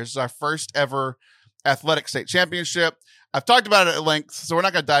 125 years. It's our first ever athletic state championship. I've talked about it at length, so we're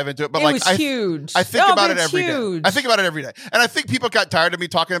not going to dive into it. But it was huge. I think about it every day. I think about it every day, and I think people got tired of me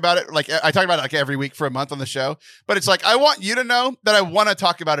talking about it. Like I talk about it like every week for a month on the show. But it's like I want you to know that I want to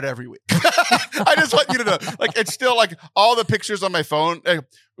talk about it every week. I just want you to know, like it's still like all the pictures on my phone.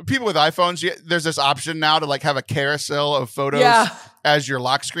 People with iPhones, there's this option now to like have a carousel of photos as your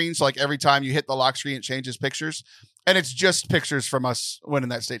lock screen. So like every time you hit the lock screen, it changes pictures. And it's just pictures from us winning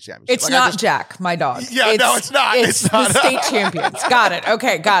that state championship. It's like not Jack, my dog. Yeah, no, it's not. It's the state champions. Got it.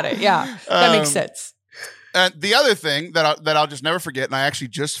 Okay, got it. Yeah, that makes sense. And the other thing that I'll just never forget, and I actually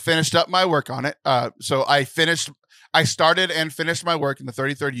just finished up my work on it. So I started and finished my work in the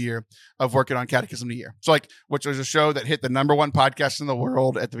 33rd year of working on Catechism of the Year. So which was a show that hit the #1 podcast in the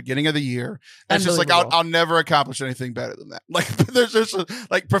world at the beginning of the year. And it's just like, I'll never accomplish anything better than that. Like there's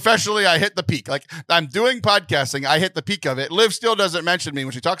like professionally, I hit the peak. Like I'm doing podcasting. I hit the peak of it. Liv still doesn't mention me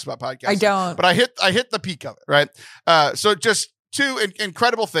when she talks about podcasting. I don't, but I hit the peak of it. Right. So just 2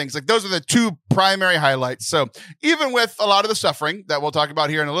 incredible things. Like those are the 2 primary highlights. So even with a lot of the suffering that we'll talk about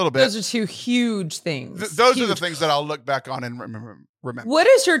here in a little bit, those are 2 huge things. Those are the things that I'll look back on and remember. What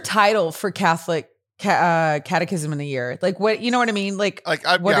is your title for Catholic Catechism in the Year? Like what, you know what I mean?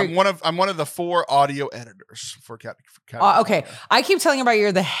 I'm one of the 4 audio editors for Catechism. Okay. I keep telling you about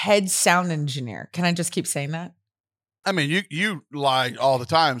you're the head sound engineer. Can I just keep saying that? I mean, you lie all the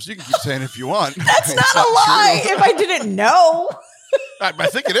time, so you can keep saying if you want. That's not a lie. If I didn't know. I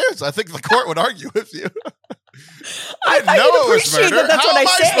think it is. I think the court would argue with you. I didn't know it was murder. That's How what am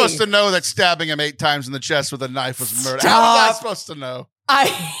I say. Supposed to know that stabbing him 8 times in the chest with a knife was murder? How am I supposed to know? I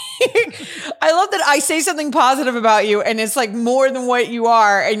love that I say something positive about you, and it's like more than what you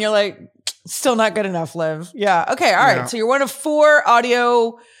are, and you're like, still not good enough, Liv. Yeah. Okay. All right. So you're one of 4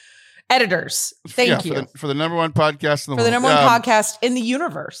 audio editors. Thank you for the #1 podcast in the world. For the #1 podcast in the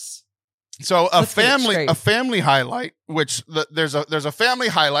universe. So a family highlight, which there's a family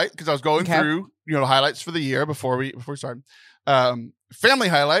highlight because I was going through highlights for the year before we started. Family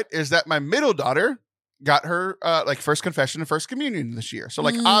highlight is that my middle daughter got her like first confession and first communion this year. So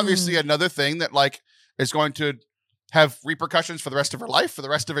like obviously another thing that like is going to have repercussions for the rest of her life, for the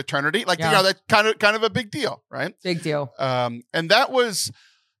rest of eternity. Like, that's kind of a big deal, right? Big deal. And that was,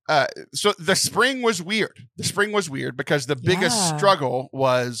 so the spring was weird. The spring was weird because the biggest struggle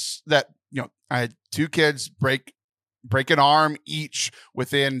was that, I had 2 kids break an arm each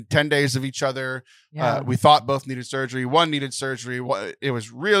within 10 days of each other. We thought both needed surgery. One needed surgery. It was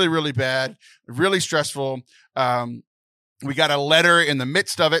really, really bad, really stressful. We got a letter in the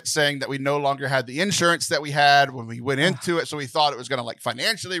midst of it saying that we no longer had the insurance that we had when we went into it. So we thought it was going to like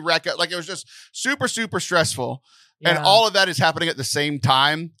financially wreck it. Like it was just super, super stressful. And all of that is happening at the same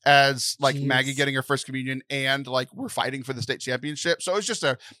time as like Maggie getting her first communion and like we're fighting for the state championship. So it's just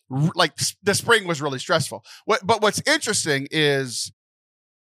the spring was really stressful. But what's interesting is,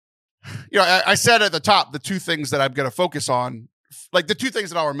 I said at the top, the 2 things that I'm going to focus on, like the 2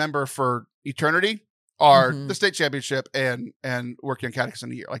 things that I'll remember for eternity are the state championship and working on Catechist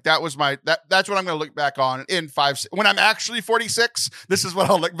in a year. Like that was that's what I'm going to look back on in 5, when I'm actually 46. This is what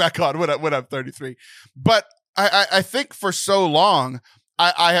I'll look back on when I'm 33. But I think for so long,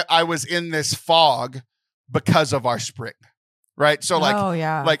 I was in this fog because of our spring. Right. So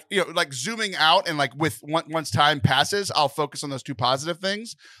like, like zooming out and like once time passes, I'll focus on those 2 positive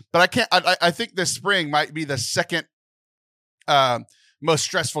things, but I think this spring might be the second, most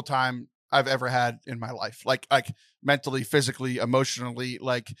stressful time I've ever had in my life. Like mentally, physically, emotionally,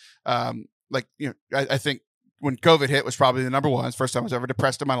 I think when COVID hit was probably the number one. It's the first time I was ever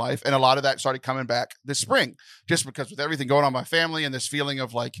depressed in my life. And a lot of that started coming back this spring, just because with everything going on in my family and this feeling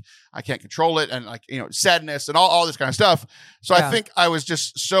of like, I can't control it. And like, sadness and all this kind of stuff. So I think I was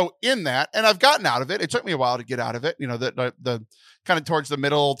just so in that, and I've gotten out of it. It took me a while to get out of it, the kind of towards the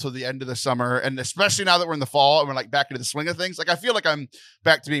middle to the end of the summer. And especially now that we're in the fall and we're like back into the swing of things, like I feel like I'm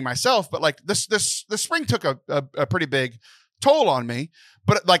back to being myself, but like this spring took a pretty big toll on me,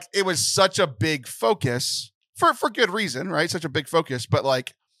 but like, it was such a big focus for good reason, right? Such a big focus. But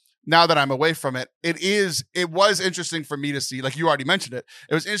like now that I'm away from it, it was interesting for me to see, like you already mentioned it.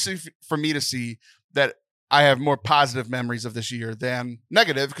 It was interesting for me to see that I have more positive memories of this year than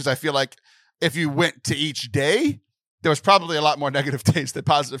negative, because I feel like if you went to each day, there was probably a lot more negative days than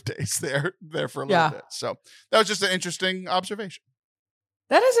positive days there for a little bit. So that was just an interesting observation.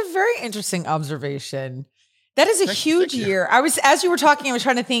 That is a very interesting observation. That is a huge year. As you were talking, I was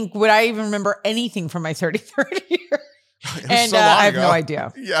trying to think, would I even remember anything from my 33rd year? And I have no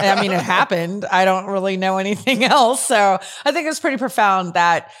idea. Yeah. I mean, it happened. I don't really know anything else. So I think it's pretty profound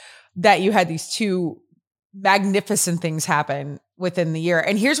that you had these 2 magnificent things happen within the year.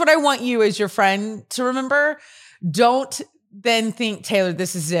 And here's what I want you as your friend to remember. Don't then think, Taylor,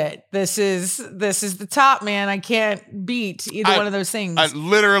 this is it. This is the top, man. I can't beat either one of those things. I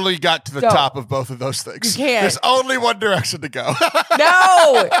literally got to the top of both of those things. You can't. There's only one direction to go.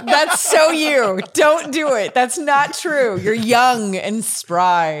 No, that's so you. Don't do it. That's not true. You're young and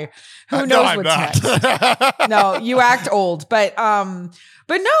spry. Who knows what's next? No, you act old, but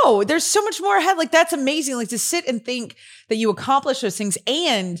no, there's so much more ahead. Like that's amazing. Like to sit and think that you accomplish those things,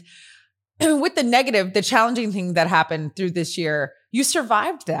 and with the negative, the challenging thing that happened through this year, you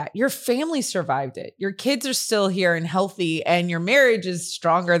survived that. Your family survived it. Your kids are still here and healthy, and your marriage is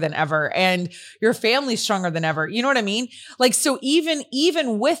stronger than ever, and your family's stronger than ever. You know what I mean? Like, so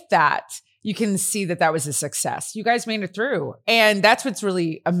even with that, you can see that was a success. You guys made it through. And that's what's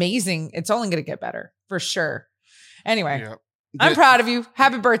really amazing. It's only going to get better for sure. Anyway, I'm proud of you.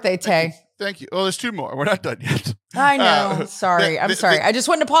 Happy birthday, Tay. Thank you. Well, there's 2 more. We're not done yet. I know. Sorry. I'm sorry. I just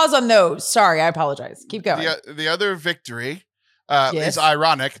wanted to pause on those. Sorry. I apologize. Keep going. The other victory is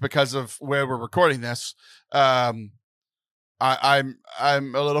ironic because of where we're recording this. I'm a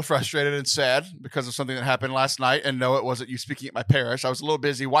little frustrated and sad because of something that happened last night. And no, it wasn't you speaking at my parish. I was a little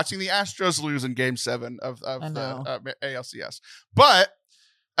busy watching the Astros lose in Game 7 of the ALCS. But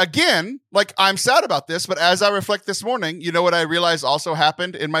again, like I'm sad about this, but as I reflect this morning, you know what I realized also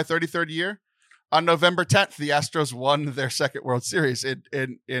happened in my 33rd year? On November 10th, the Astros won their second World Series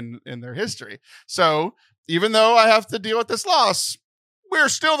in their history. So even though I have to deal with this loss, we're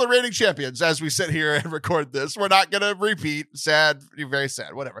still the reigning champions as we sit here and record this. We're not going to repeat. Sad, very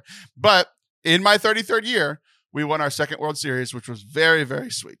sad, whatever. But in my 33rd year, we won our second World Series, which was very,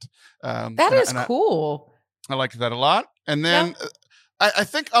 very sweet. That is cool. I liked that a lot. And then I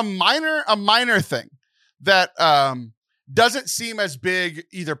think a minor thing that doesn't seem as big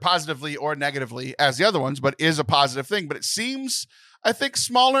either positively or negatively as the other ones, but is a positive thing. But it seems, I think,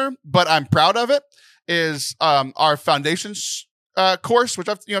 smaller, but I'm proud of it, is our foundations course, which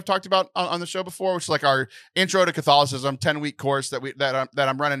I've talked about on the show before, which is like our intro to Catholicism 10-week course that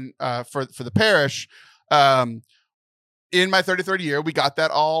I'm running for the parish. In my 33rd year, we got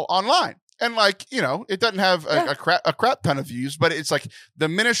that all online. And like, you know, it doesn't have a crap ton of views, but it's like the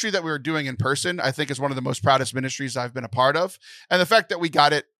ministry that we were doing in person, I think is one of the most proudest ministries I've been a part of. And the fact that we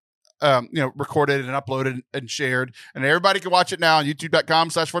got it, recorded and uploaded and shared, and everybody can watch it now on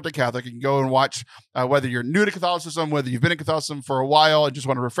youtube.com/Forte Catholic. You can go and watch whether you're new to Catholicism, whether you've been in Catholicism for a while and just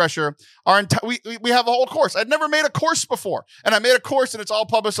want a refresher. We have a whole course. I'd never made a course before, and I made a course, and it's all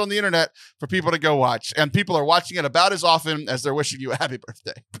published on the internet for people to go watch. And people are watching it about as often as they're wishing you a happy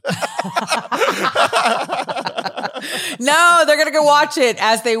birthday. No, they're gonna go watch it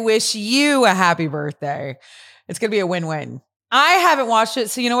as they wish you a happy birthday. It's gonna be a win-win. I haven't watched it,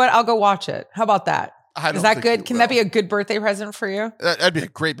 so you know what? I'll go watch it. How about that? Is that good? Can that be a good birthday present for you? That'd be a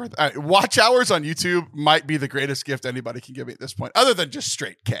great birthday. Watch hours on YouTube might be the greatest gift anybody can give me at this point, other than just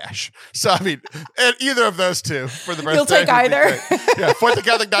straight cash. So, I mean, either of those two for the birthday. You'll take either. Yeah,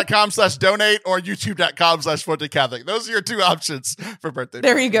 ForteCatholic.com/donate or YouTube.com/ForteCatholic. Those are your two options for birthday.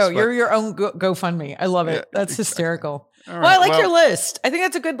 There you go. You're your own GoFundMe. I love it. Yeah, that's hysterical. All right, well, I like your list. I think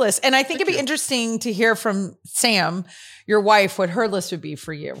that's a good list. And I think it'd be interesting to hear from Sam, your wife, what her list would be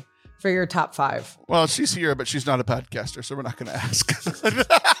for you, for your top 5. Well, she's here, but she's not a podcaster, so we're not going to ask.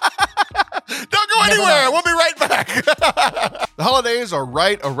 Don't go anywhere. We'll be right back. The holidays are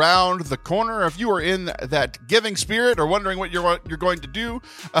right around the corner. If you are in that giving spirit or wondering what you're going to do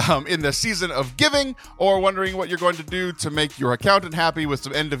in the season of giving, or wondering what you're going to do to make your accountant happy with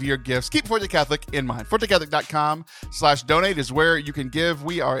some end-of-year gifts, keep Forte Catholic in mind. ForteCatholic.com/donate is where you can give.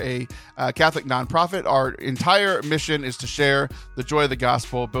 We are a Catholic nonprofit. Our entire mission is to share the joy of the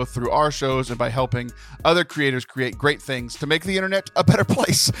gospel, both through our shows and by helping other creators create great things to make the internet a better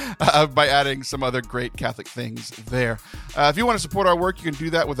place by adding some other great Catholic things there. If you want to support our work, you can do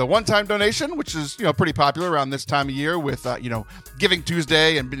that with a one-time donation, which is pretty popular around this time of year with Giving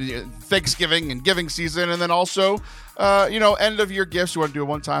Tuesday and Thanksgiving and giving season, and then also end of year gifts. You want to do it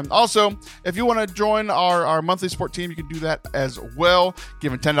one time. Also, if you want to join our monthly support team, you can do that as well.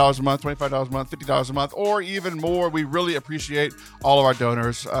 Giving $10 a month, $25 a month, $50 a month, or even more. We really appreciate all of our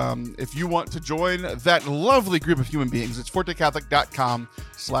donors. If you want to join that lovely group of human beings, it's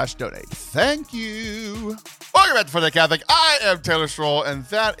ForteCatholic.com/donate. Thank you. Welcome back to Forte Catholic. I am Taylor Stroll, and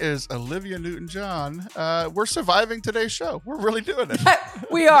that is Olivia Newton-John. We're surviving today's show. We're really doing it.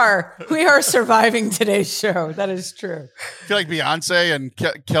 We are surviving today's show. That is true. I feel like Beyonce and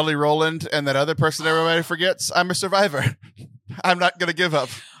Kelly Rowland and that other person everybody forgets. I'm a survivor. I'm not going to give up.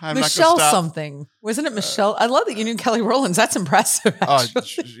 Michelle something. Wasn't it Michelle? I love that you knew Kelly Rowland's. That's impressive.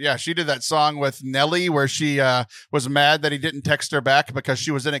 Yeah, she did that song with Nelly where she was mad that he didn't text her back because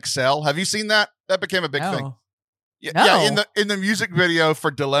she was in Excel. Have you seen that? That became a big thing. Yeah, no. Yeah, in the music video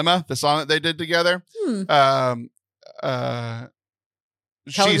for Dilemma, the song that they did together.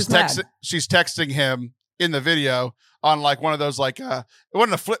 She's texting him in the video on like one of those it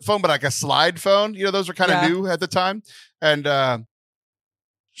wasn't a flip phone, but like a slide phone. Those were kind of new at the time. And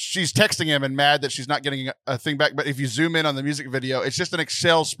she's texting him and mad that she's not getting a thing back. But if you zoom in on the music video, it's just an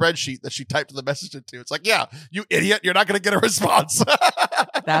Excel spreadsheet that she typed the message into. It's like, yeah, you idiot, you're not going to get a response.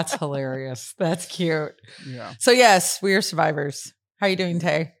 That's hilarious. That's cute. Yeah. So yes, we are survivors. How are you doing,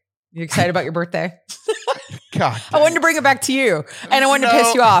 Tay? You excited about your birthday? God, I wanted to bring it back to you, and I wanted to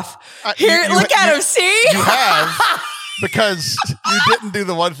piss you off. Here, look at him. See, you have, because you didn't do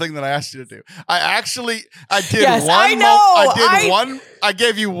the one thing that I asked you to do. I did. Yes, one. I know. One. I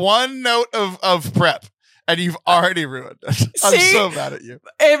gave you one note of prep, and you've already ruined it. I'm so mad at you.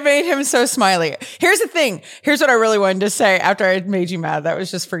 It made him so smiley. Here's the thing. Here's what I really wanted to say after I made you mad. That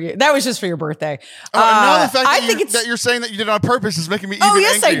was just for you. That was just for your birthday. Now the fact that you're saying that you did it on purpose is making me even angrier.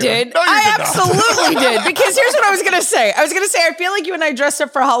 Oh, yes, I did. No, I absolutely did. Because here's what I was going to say. I feel like you and I dressed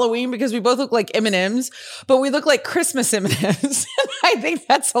up for Halloween because we both look like M&Ms, but we look like Christmas M&Ms. I think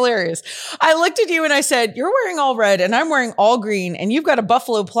that's hilarious. I looked at you and I said, you're wearing all red and I'm wearing all green, and you've got a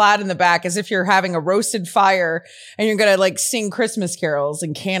buffalo plaid in the back as if you're having a roasted fire and you're going to sing Christmas carols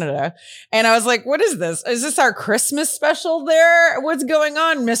in Canada. And I was like, what is this? Is this our Christmas special there? What's going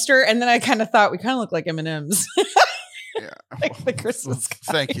on, mister? And then I kind of thought we kind of look like M&Ms. Yeah. Like the Christmas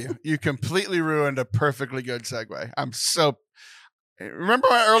guy. Thank you. You completely ruined a perfectly good segue. Remember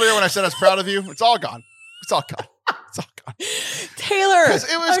earlier when I said I was proud of you? It's all gone. It's all gone. It's all gone. Taylor, it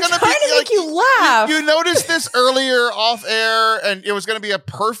was going to make you laugh. You noticed this earlier off air, and it was going to be a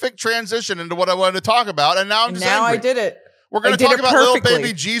perfect transition into what I wanted to talk about. And now I'm just angry. I did it. We're going to talk about little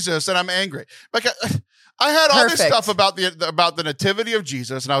baby Jesus, and I'm angry. I had all this Perfect. stuff about the nativity of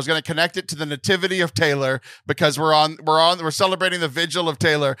Jesus, and I was going to connect it to the nativity of Taylor because we're celebrating the vigil of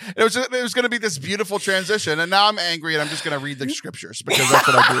Taylor. It was going to be this beautiful transition, and now I'm angry, and I'm just going to read the scriptures because that's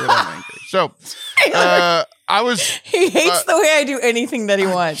what I do when I'm angry. So, He hates the way I do anything that he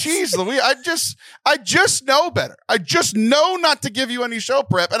wants. Jeez, Louis, I just know better. I just know not to give you any show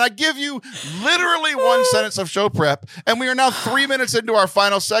prep, and I give you literally one sentence of show prep, and we are now 3 minutes into our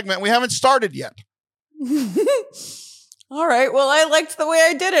final segment. We haven't started yet. All right. Well, I liked the way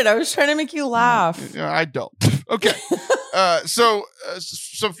I did it. I was trying to make you laugh. I don't. Okay. So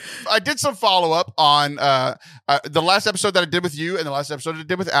I did some follow up on the last episode that I did with you and the last episode I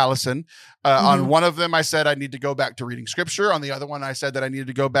did with Allison. On one of them, I said I need to go back to reading scripture. On the other one, I said that I needed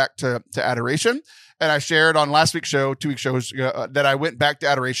to go back to adoration. And I shared on last week's show, 2 weeks shows, that I went back to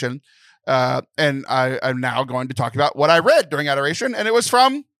adoration. And I'm now going to talk about what I read during adoration, and it was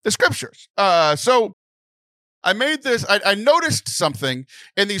from the scriptures. So I made this, I noticed something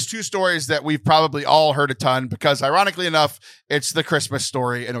in these two stories that we've probably all heard a ton because, ironically enough, it's the Christmas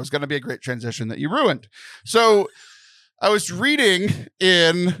story, and it was going to be a great transition that you ruined. So I was reading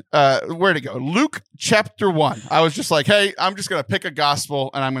in, where'd it go? Luke chapter 1. I was just like, hey, I'm just going to pick a gospel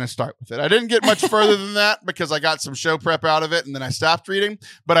and I'm going to start with it. I didn't get much further than that because I got some show prep out of it and then I stopped reading,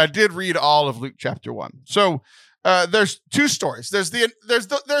 but I did read all of Luke chapter 1. So there's two stories. There's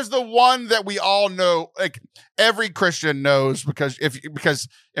the one that we all know, like every Christian knows because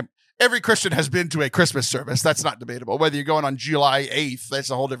every Christian has been to a Christmas service. That's not debatable. Whether you're going on July 8th, that's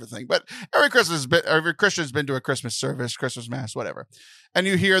a whole different thing. But every Christian's been to a Christmas service, Christmas mass, whatever. And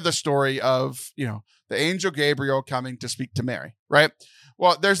you hear the story of, the angel Gabriel coming to speak to Mary, right?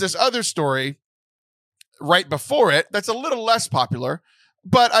 Well, there's this other story right before it that's a little less popular,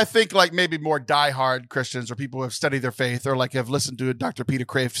 but I think like maybe more diehard Christians or people who have studied their faith or like have listened to Dr. Peter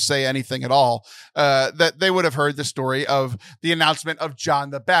Kraft say anything at all, that they would have heard the story of the announcement of John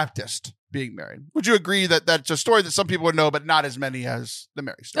the Baptist being married. Would you agree that that's a story that some people would know, but not as many as the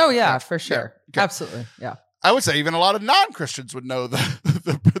Mary story? Oh, yeah, for sure. Yeah. Okay. Absolutely. Yeah. I would say even a lot of non-Christians would know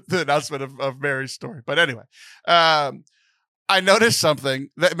the announcement of Mary's story. But anyway, I noticed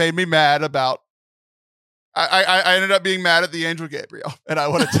something that made me mad about I ended up being mad at the angel Gabriel, and I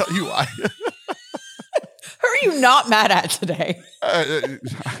want to tell you why. Who are you not mad at today? I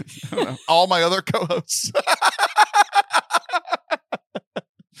don't know. All my other co-hosts.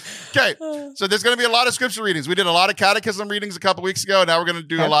 Okay, so there's going to be a lot of scripture readings. We did a lot of catechism readings a couple weeks ago. Now we're going to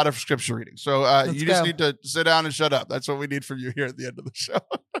do a lot of scripture readings. So you just need to sit down and shut up. That's what we need from you here at the end of the show.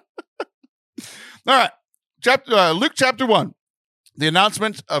 All right, Luke chapter 1, the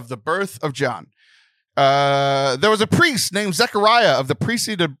announcement of the birth of John. There was a priest named Zechariah of the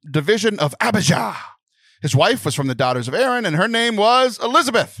priestly division of Abijah. His wife was from the daughters of Aaron, and her name was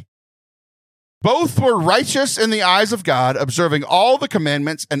Elizabeth. Both were righteous in the eyes of God, observing all the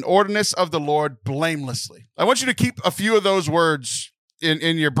commandments and ordinance of the Lord blamelessly. I want you to keep a few of those words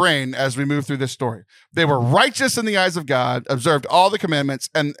in your brain as we move through this story. They were righteous in the eyes of God, observed all the commandments,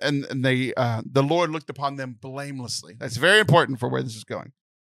 and the Lord looked upon them blamelessly. That's very important for where this is going.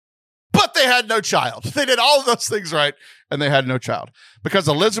 But they had no child. They did all of those things right, and they had no child. Because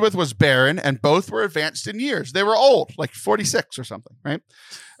Elizabeth was barren, and both were advanced in years. They were old, like 46 or something, right?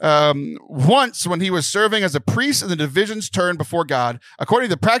 Once, when he was serving as a priest in the division's turn before God, according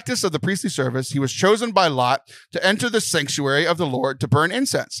to the practice of the priestly service, he was chosen by lot to enter the sanctuary of the Lord to burn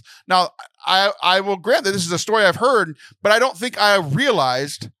incense. Now, I will grant that this is a story I've heard, but I don't think I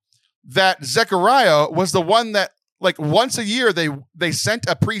realized that Zechariah was the one that, like, once a year, they sent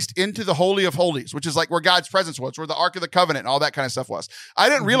a priest into the Holy of Holies, which is like where God's presence was, where the Ark of the Covenant and all that kind of stuff was. I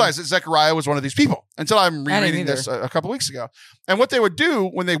didn't realize that Zechariah was one of these people until I'm rereading this a couple weeks ago. And what they would do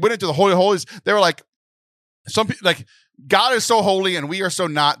when they went into the Holy of Holies, they were like, like, God is so holy and we are so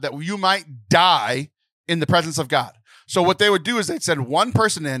not that you might die in the presence of God. So what they would do is they'd send one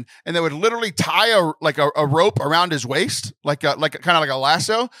person in, and they would literally tie a rope around his waist, like kind of like a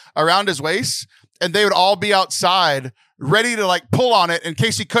lasso around his waist. And they would all be outside ready to like pull on it in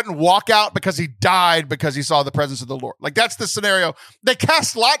case he couldn't walk out because he died because he saw the presence of the Lord. Like, that's the scenario. They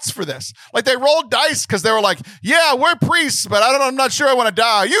cast lots for this. Like, they rolled dice because they were like, yeah, we're priests, but I'm not sure I want to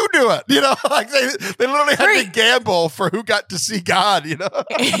die. You do it. Like they literally had to gamble for who got to see God,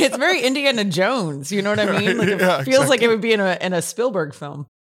 It's very Indiana Jones. You know what I mean? Like, it feels like it would be in a Spielberg film.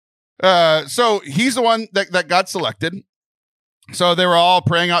 So he's the one that got selected. So they were all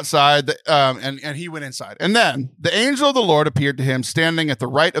praying outside, and he went inside. And then the angel of the Lord appeared to him standing at the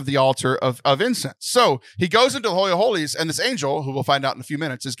right of the altar of incense. So he goes into the Holy of Holies, and this angel, who we'll find out in a few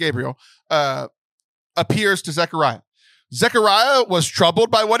minutes is Gabriel, appears to Zechariah. Zechariah was troubled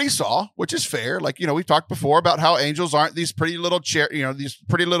by what he saw, which is fair. Like, we've talked before about how angels aren't these pretty little these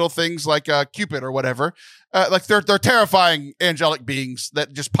pretty little things like Cupid or whatever. Like they're terrifying angelic beings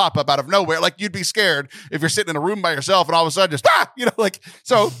that just pop up out of nowhere. Like you'd be scared if you're sitting in a room by yourself and all of a sudden just,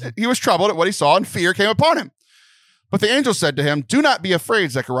 so he was troubled at what he saw and fear came upon him. But the angel said to him, "Do not be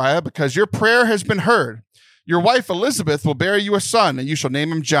afraid, Zechariah, because your prayer has been heard. Your wife Elizabeth will bear you a son, and you shall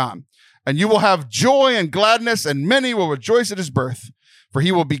name him John. And you will have joy and gladness, and many will rejoice at his birth. For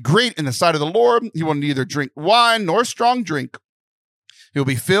he will be great in the sight of the Lord. He will neither drink wine nor strong drink. He will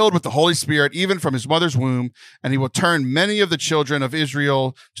be filled with the Holy Spirit, even from his mother's womb, and he will turn many of the children of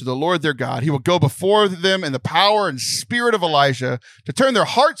Israel to the Lord their God. He will go before them in the power and spirit of Elijah to turn their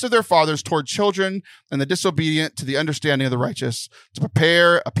hearts of their fathers toward children and the disobedient to the understanding of the righteous, to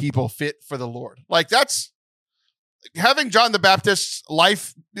prepare a people fit for the Lord." Like that's having John the Baptist's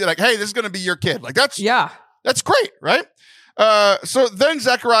life be like, hey, this is going to be your kid. Like that's great, right? So then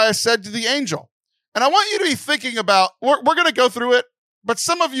Zechariah said to the angel, and I want you to be thinking about, we're going to go through it, but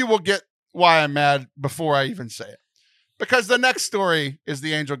some of you will get why I'm mad before I even say it. Because the next story is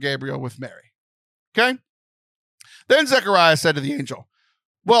the angel Gabriel with Mary. Okay? Then Zechariah said to the angel,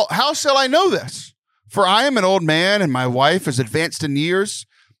 "Well, how shall I know this? For I am an old man and my wife is advanced in years."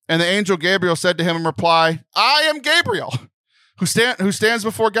 And the angel Gabriel said to him in reply, "I am Gabriel, who stands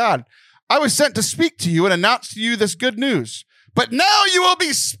before God. I was sent to speak to you and announce to you this good news. But now you will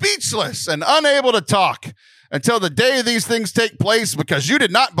be speechless and unable to talk until the day these things take place, because you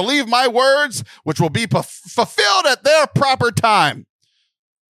did not believe my words, which will be fulfilled at their proper time."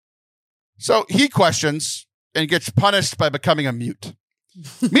 So he questions and gets punished by becoming a mute.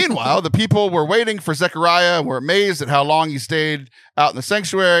 Meanwhile, the people were waiting for Zechariah and were amazed at how long he stayed out in the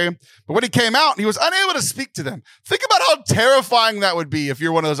sanctuary. But when he came out, he was unable to speak to them. Think about how terrifying that would be if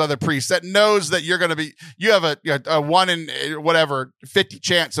you're one of those other priests that knows that you have a 1 in 50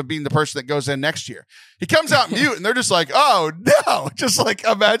 chance of being the person that goes in next year. He comes out mute and they're just like, oh no, just like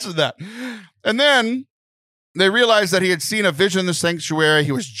imagine that. And then they realized that he had seen a vision in the sanctuary.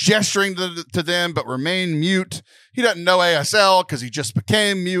 He was gesturing to them, but remained mute. He doesn't know ASL because he just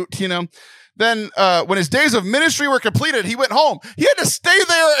became mute, Then when his days of ministry were completed, he went home. He had to stay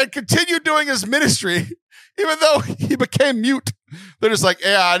there and continue doing his ministry, even though he became mute. They're just like,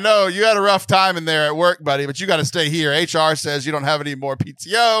 "Yeah, I know you had a rough time in there at work, buddy, but you got to stay here. HR says you don't have any more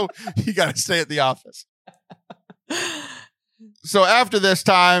PTO. You got to stay at the office." So after this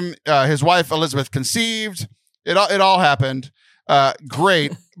time, his wife Elizabeth conceived. It all happened.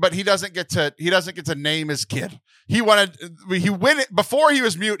 Great, but he doesn't get to name his kid. Before he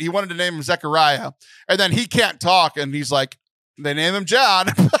was mute, he wanted to name him Zechariah, and then he can't talk, and he's like, they name him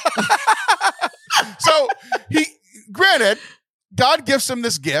John. So granted, God gives him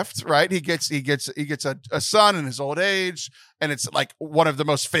this gift, right? He gets a son in his old age, and it's like one of the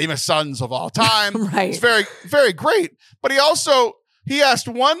most famous sons of all time. Right. It's very, very great. But he asked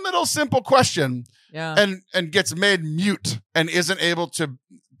one little simple question. Yeah. And gets made mute and isn't able to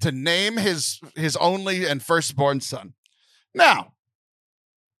name his only and firstborn son. Now,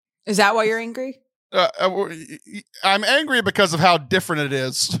 is that why you're angry? I'm angry because of how different it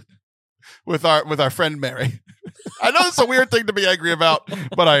is with our friend Mary. I know it's a weird thing to be angry about,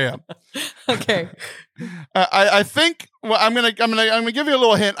 but I am. Okay. I think I'm gonna give you a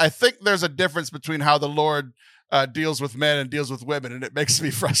little hint. I think there's a difference between how the Lord deals with men and deals with women, and it makes me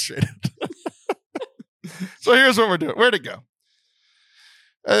frustrated. So here's what we're doing. Where'd it go?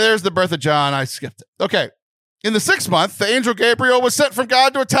 There's the birth of John. I skipped it. Okay. In the 6th month, the angel Gabriel was sent from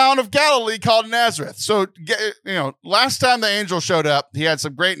God to a town of Galilee called Nazareth. So, last time the angel showed up, he had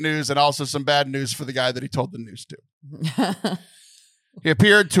some great news and also some bad news for the guy that he told the news to. He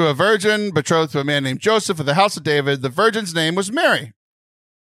appeared to a virgin betrothed to a man named Joseph of the house of David. The virgin's name was Mary.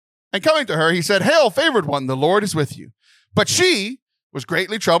 And coming to her, he said, "Hail, favored one, the Lord is with you." But she was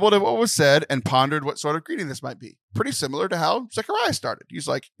greatly troubled at what was said and pondered what sort of greeting this might be. Pretty similar to how Zechariah started. He's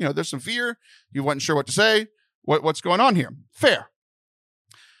like, there's some fear. You wasn't sure what to say. What's going on here? Fair.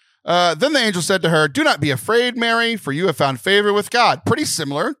 Then the angel said to her, "Do not be afraid, Mary, for you have found favor with God." Pretty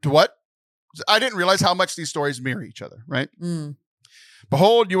similar to what? I didn't realize how much these stories mirror each other, right? Mm.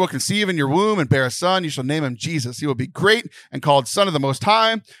 "Behold, you will conceive in your womb and bear a son. You shall name him Jesus. He will be great and called Son of the Most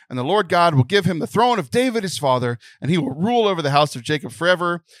High. And the Lord God will give him the throne of David his father, and he will rule over the house of Jacob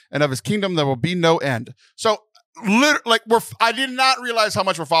forever, and of his kingdom there will be no end." So, I did not realize how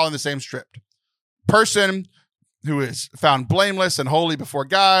much we're following the same script. Person who is found blameless and holy before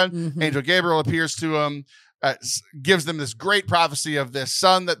God. Mm-hmm. Angel Gabriel appears to him, gives them this great prophecy of this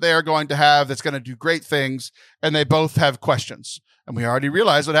son that they are going to have that's going to do great things, and they both have questions. And we already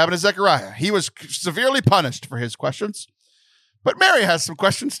realized what happened to Zechariah. He was severely punished for his questions. But Mary has some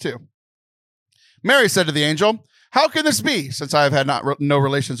questions too. Mary said to the angel, "How can this be, since I have had no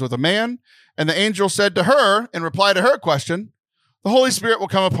relations with a man?" And the angel said to her, in reply to her question, "The Holy Spirit will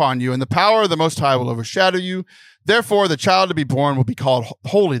come upon you, and the power of the Most High will overshadow you. Therefore, the child to be born will be called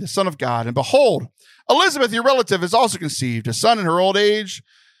Holy, the Son of God. And behold, Elizabeth, your relative, has also conceived a son in her old age,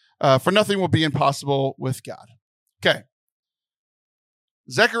 for nothing will be impossible with God." Okay.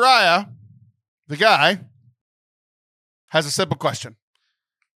 Zechariah, the guy, has a simple question.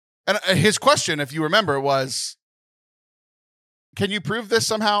 And his question, if you remember, was, can you prove this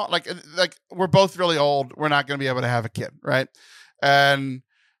somehow? Like we're both really old. We're not going to be able to have a kid, right? And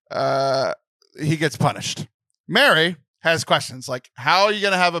he gets punished. Mary has questions like, how are you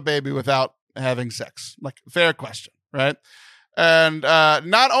going to have a baby without having sex? Like, fair question, right? And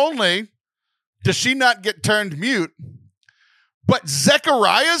not only does she not get turned mute, but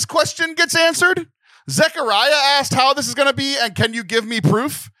Zechariah's question gets answered. Zechariah asked how this is going to be, and can you give me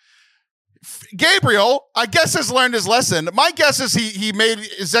proof? Gabriel, I guess, has learned his lesson. My guess is he made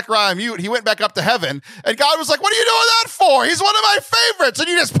Zechariah mute. He went back up to heaven, and God was like, "What are you doing that for? He's one of my favorites, and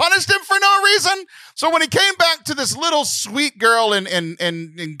you just punished him for no reason." So when he came back to this little sweet girl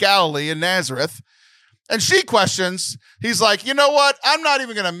in Galilee, in Nazareth, and she questions, he's like, "You know what? I'm not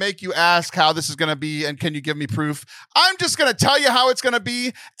even going to make you ask how this is going to be, and can you give me proof? I'm just going to tell you how it's going to be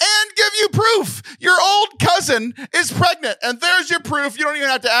and give you proof. Your old cousin is pregnant, and there's your proof. You don't even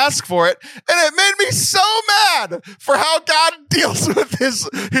have to ask for it." And it made me so mad for how God deals with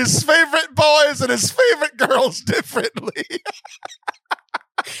his favorite boys and his favorite girls differently.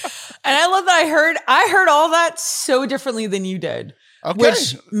 And I love that I heard all that so differently than you did,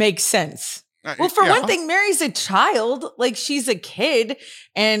 which makes sense. Well, for one thing, Mary's a child. Like, she's a kid,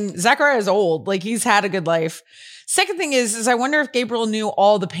 and Zechariah is old. Like, he's had a good life. Second thing is I wonder if Gabriel knew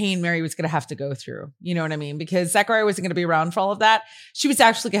all the pain Mary was going to have to go through. You know what I mean? Because Zechariah wasn't going to be around for all of that. She was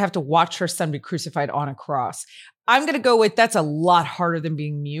actually going to have to watch her son be crucified on a cross. I'm going to go with that's a lot harder than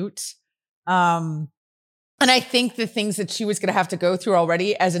being mute. And I think the things that she was going to have to go through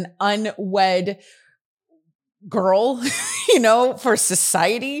already as an unwed girl, for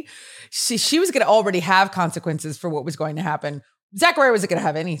society, she was going to already have consequences for what was going to happen. Zechariah wasn't going to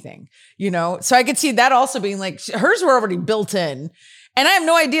have anything, So I could see that also being like, hers were already built in. And I have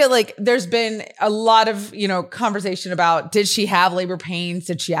no idea, like, there's been a lot of, conversation about, did she have labor pains?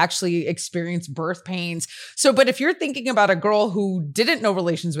 Did she actually experience birth pains? So, but if you're thinking about a girl who didn't know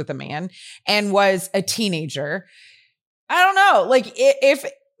relations with a man and was a teenager, I don't know, like, if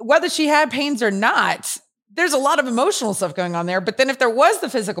whether she had pains or not, there's a lot of emotional stuff going on there. But then if there was the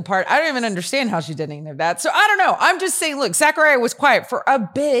physical part, I don't even understand how she did any of that. So I don't know. I'm just saying, look, Zechariah was quiet for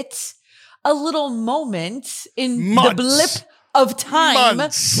a little moment in the blip of time.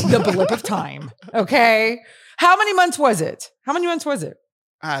 The blip of time. Okay. How many months was it?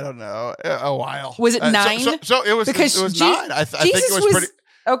 I don't know. A while. Was it 9? So it was, because it was 9. I think it was pretty.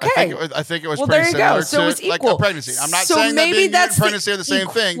 Okay. I think it was pretty similar so it was to like a pregnancy. I'm not saying that being and pregnancy are the same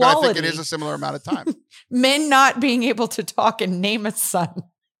thing, but I think it is a similar amount of time. Men not being able to talk and name a son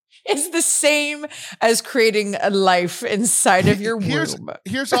is the same as creating a life inside of your womb.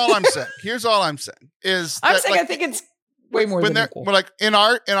 Here's all I'm saying. I think it's way more than equal. But like in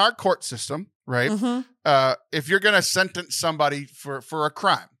our court system, right? Mm-hmm. If you're going to sentence somebody for a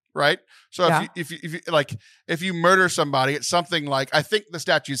crime, right? So if you murder somebody, it's something like, I think the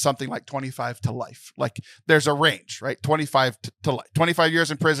statute is something like 25 to life. Like, there's a range, right? 25 to life, 25 years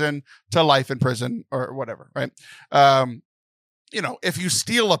in prison to life in prison or whatever, right? If you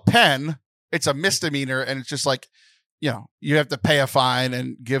steal a pen, it's a misdemeanor, and it's just like, you have to pay a fine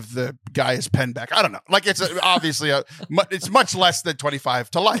and give the guy his pen back. I don't know. Like, it's obviously it's much less than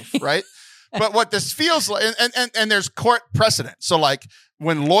 25 to life, right? But what this feels like, and there's court precedent. So like,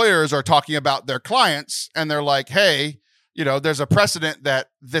 when lawyers are talking about their clients and they're like, hey, there's a precedent that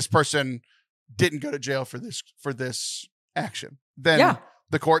this person didn't go to jail for this action, then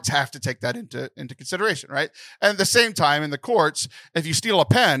the courts have to take that into consideration, right? And at the same time, in the courts, if you steal a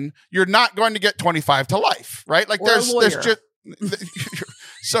pen, you're not going to get 25 to life, right? Like, there's just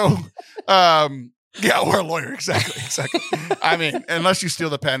so yeah, or a lawyer, exactly. I mean, unless you steal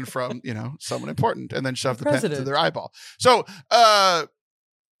the pen from someone important and then shove the pen to their eyeball. So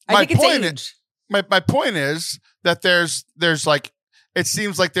my point is that there's like, it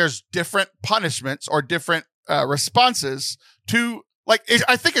seems like there's different punishments or different responses to, like,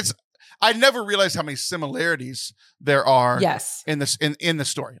 I never realized how many similarities there are in this in the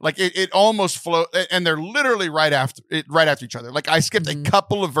story. Like, it almost flow, and they're literally right after each other. Like, I skipped a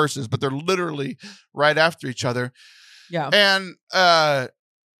couple of verses, but they're literally right after each other. Yeah. And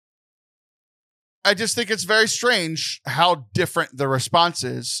I just think it's very strange how different the response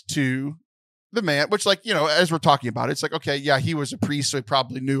is to the man, which, like, you know, as we're talking about, it's like, okay, yeah, he was a priest, so he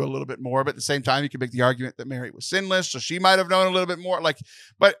probably knew a little bit more. But at the same time, you could make the argument that Mary was sinless, so she might have known a little bit more. Like,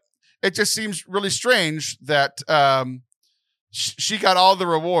 but it just seems really strange that she got all the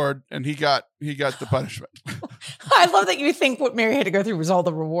reward and he got the punishment. I love that you think what Mary had to go through was all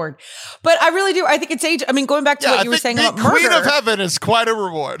the reward. But I really do. I think it's age. I mean, going back to what you were saying about murder. Queen of Heaven is quite a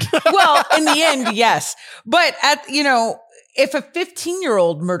reward. Well, in the end, yes. But if a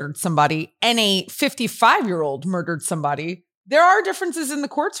 15-year-old murdered somebody and a 55-year-old murdered somebody, there are differences in the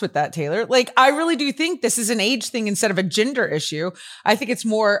courts with that, Taylor. Like, I really do think this is an age thing instead of a gender issue. I think it's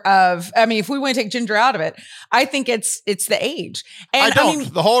more of, I mean, if we want to take gender out of it, I think it's the age. And I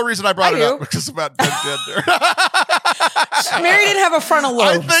don't. The whole reason I brought it up was just about gender. Mary didn't have a frontal lobe.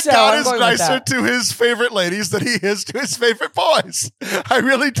 I think God is nicer to his favorite ladies than he is to his favorite boys. I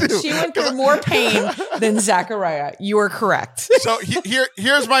really do. She went through more pain than Zechariah. You are correct. So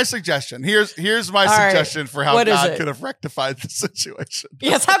here's my suggestion. Here's my suggestion for how God could have rectified the situation.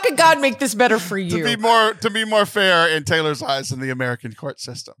 Yes, how could God make this better for you? To be more fair in Taylor's eyes in the American court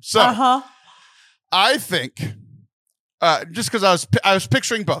system. So I think just because I was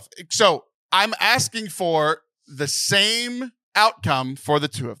picturing both. So I'm asking for the same outcome for the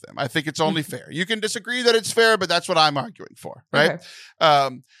two of them. I think it's only fair. You can disagree that it's fair, but that's what I'm arguing for, right?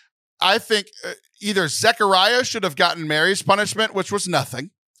 Okay. I think either Zechariah should have gotten Mary's punishment, which was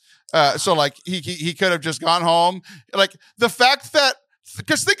nothing. So like he could have just gone home. Like the fact that,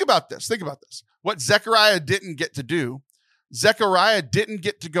 because think about this. What Zechariah didn't get to do, Zechariah didn't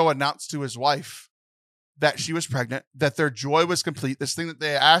get to go announce to his wife that she was pregnant, that their joy was complete, this thing that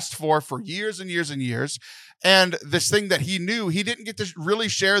they asked for years and years and years. And this thing that he knew, he didn't get to really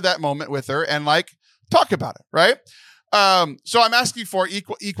share that moment with her and like talk about it, right? So I'm asking for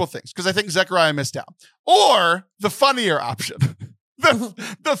equal things because I think Zechariah missed out. Or the funnier option.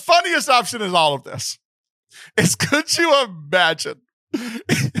 The funniest option in all of this is, could you imagine?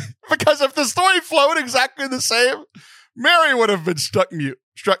 Because if the story flowed exactly the same, Mary would have been struck mute.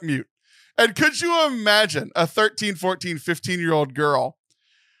 And could you imagine a 13, 14, 15-year-old girl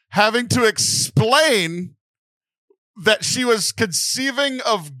having to explain that she was conceiving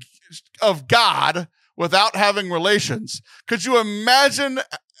of God without having relations? Could you imagine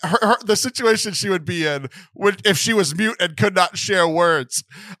the situation she would be in if she was mute and could not share words?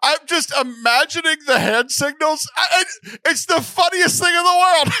 I'm just imagining the hand signals. It's the funniest thing in the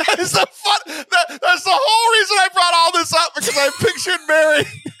world. That's the whole reason I brought all this up, because I pictured Mary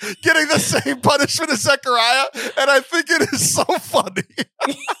getting the same punishment as Zechariah, and I think it is so funny.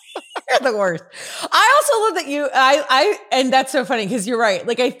 You're the worst. I also love that and that's so funny because you're right.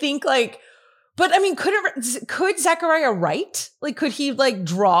 Like, I think like, but I mean, could Zechariah write? Like, could he like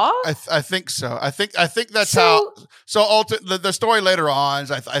draw? I think so. I think that's how. So the story later on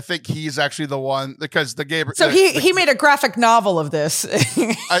is I think he's actually the one, because the Gabriel. So he made a graphic novel of this.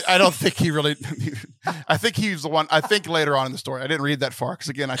 I don't think he really. I think he's the one. I think later on in the story, I didn't read that far because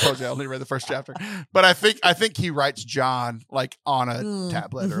again, I told you I only read the first chapter. But I think he writes John like on a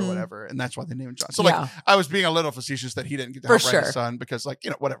tablet or whatever, and that's why they named him John. So like I was being a little facetious that he didn't get to help write his son because like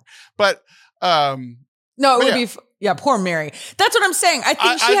whatever. But no, it would be poor Mary. That's what I'm saying. I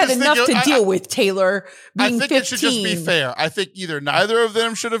think she had enough to deal with, Taylor, being 15. I think it should just be fair. I think either neither of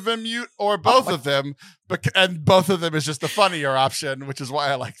them should have been mute or both of them, and both of them is just the funnier option, which is why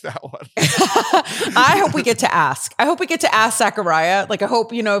I like that one. I hope we get to ask. I hope we get to ask Zechariah. Like, I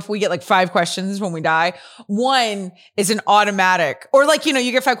hope, if we get like 5 questions when we die, one is an automatic, or like,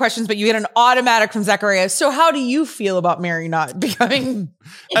 you get 5 questions, but you get an automatic from Zechariah. So how do you feel about Mary not becoming?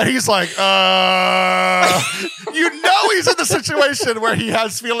 And he's like, he's in the situation where he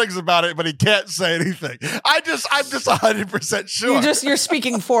has feelings about it, but he can't say anything. I'm just 100% sure. You're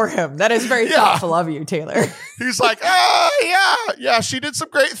speaking for him. That is very thoughtful of you, Taylor. He's like, yeah, she did some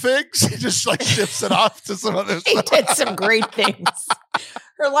great things. He just like shifts it off to some other stuff. He did some great things.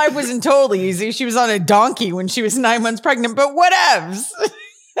 Her life wasn't totally easy. She was on a donkey when she was 9 months pregnant, but whatevs.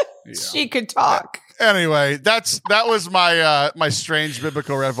 She could talk. Anyway, that was my strange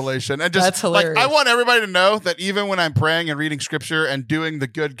biblical revelation, and just that's hilarious. Like, I want everybody to know that even when I'm praying and reading scripture and doing the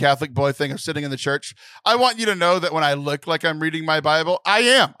good Catholic boy thing of sitting in the church, I want you to know that when I look like I'm reading my Bible,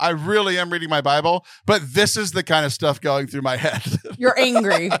 I really am reading my Bible, but this is the kind of stuff going through my head. You're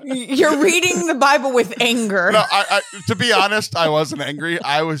angry. You're reading the Bible with anger. No, I to be honest, I wasn't angry.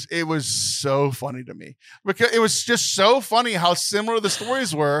 It was so funny to me because it was just so funny how similar the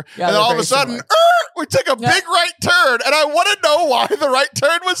stories were, and then all of a sudden, we took a big right turn, and I want to know why the right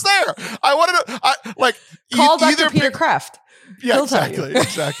turn was there. I wanted to, call Dr. Peter Kraft. Yeah, He'll tell you.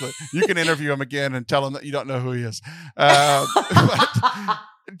 exactly. You can interview him again and tell him that you don't know who he is. But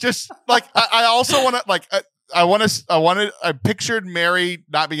just like I also want to like. I pictured Mary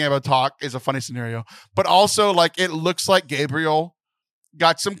not being able to talk is a funny scenario, but also like it looks like Gabriel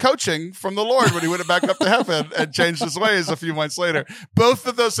got some coaching from the Lord when he went back up to heaven and changed his ways a few months later. Both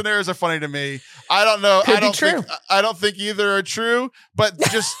of those scenarios are funny to me. I don't know. I don't think either are true, but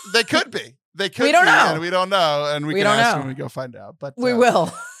just they could be. They could we don't be, know. and we don't know, and we can ask when we go find out. But we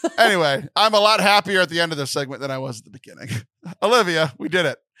will. Anyway, I'm a lot happier at the end of this segment than I was at the beginning. Olivia, we did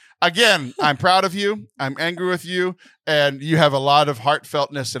it. Again, I'm proud of you. I'm angry with you, and you have a lot of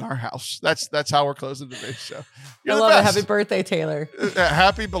heartfeltness in our house. That's how we're closing today's show. You're I the love it. best. Happy birthday, Taylor.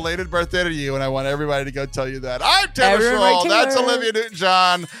 Happy belated birthday to you, and I want everybody to go tell you that. I'm Taylor Everybody Schroll. Taylor. That's Olivia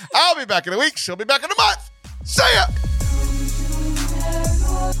Newton-John. I'll be back in a week. She'll be back in a month. See ya.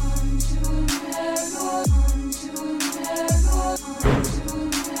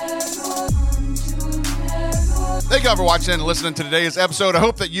 Thank you all for watching and listening to today's episode. I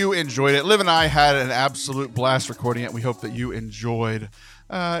hope that you enjoyed it. Liv and I had an absolute blast recording it. We hope that you enjoyed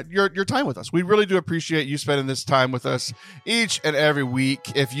your time with us. We really do appreciate you spending this time with us each and every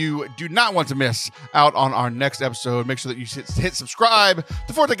week. If you do not want to miss out on our next episode, make sure that you hit subscribe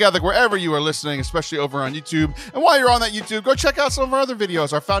to Forte Catholic wherever you are listening, especially over on YouTube. And while you're on that YouTube, go check out some of our other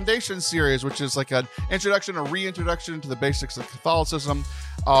videos. Our Foundation series, which is like an introduction, a reintroduction to the basics of Catholicism.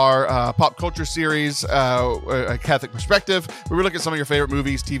 Our pop culture series, A Catholic Perspective, where we look at some of your favorite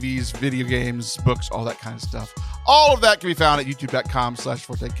movies, TVs, video games, books, all that kind of stuff. All of that can be found at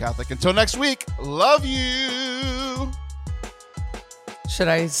youtube.com/Forte Catholic. Until next week, love you. Should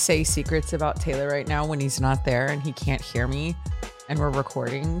I say secrets about Taylor right now when he's not there and he can't hear me and we're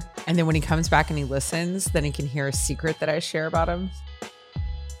recording? And then when he comes back and he listens, then he can hear a secret that I share about him?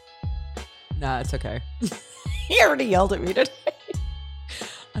 Nah, it's okay. He already yelled at me today.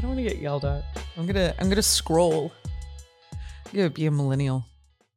 I don't want to get yelled at. I'm gonna scroll. I'm gonna be a millennial.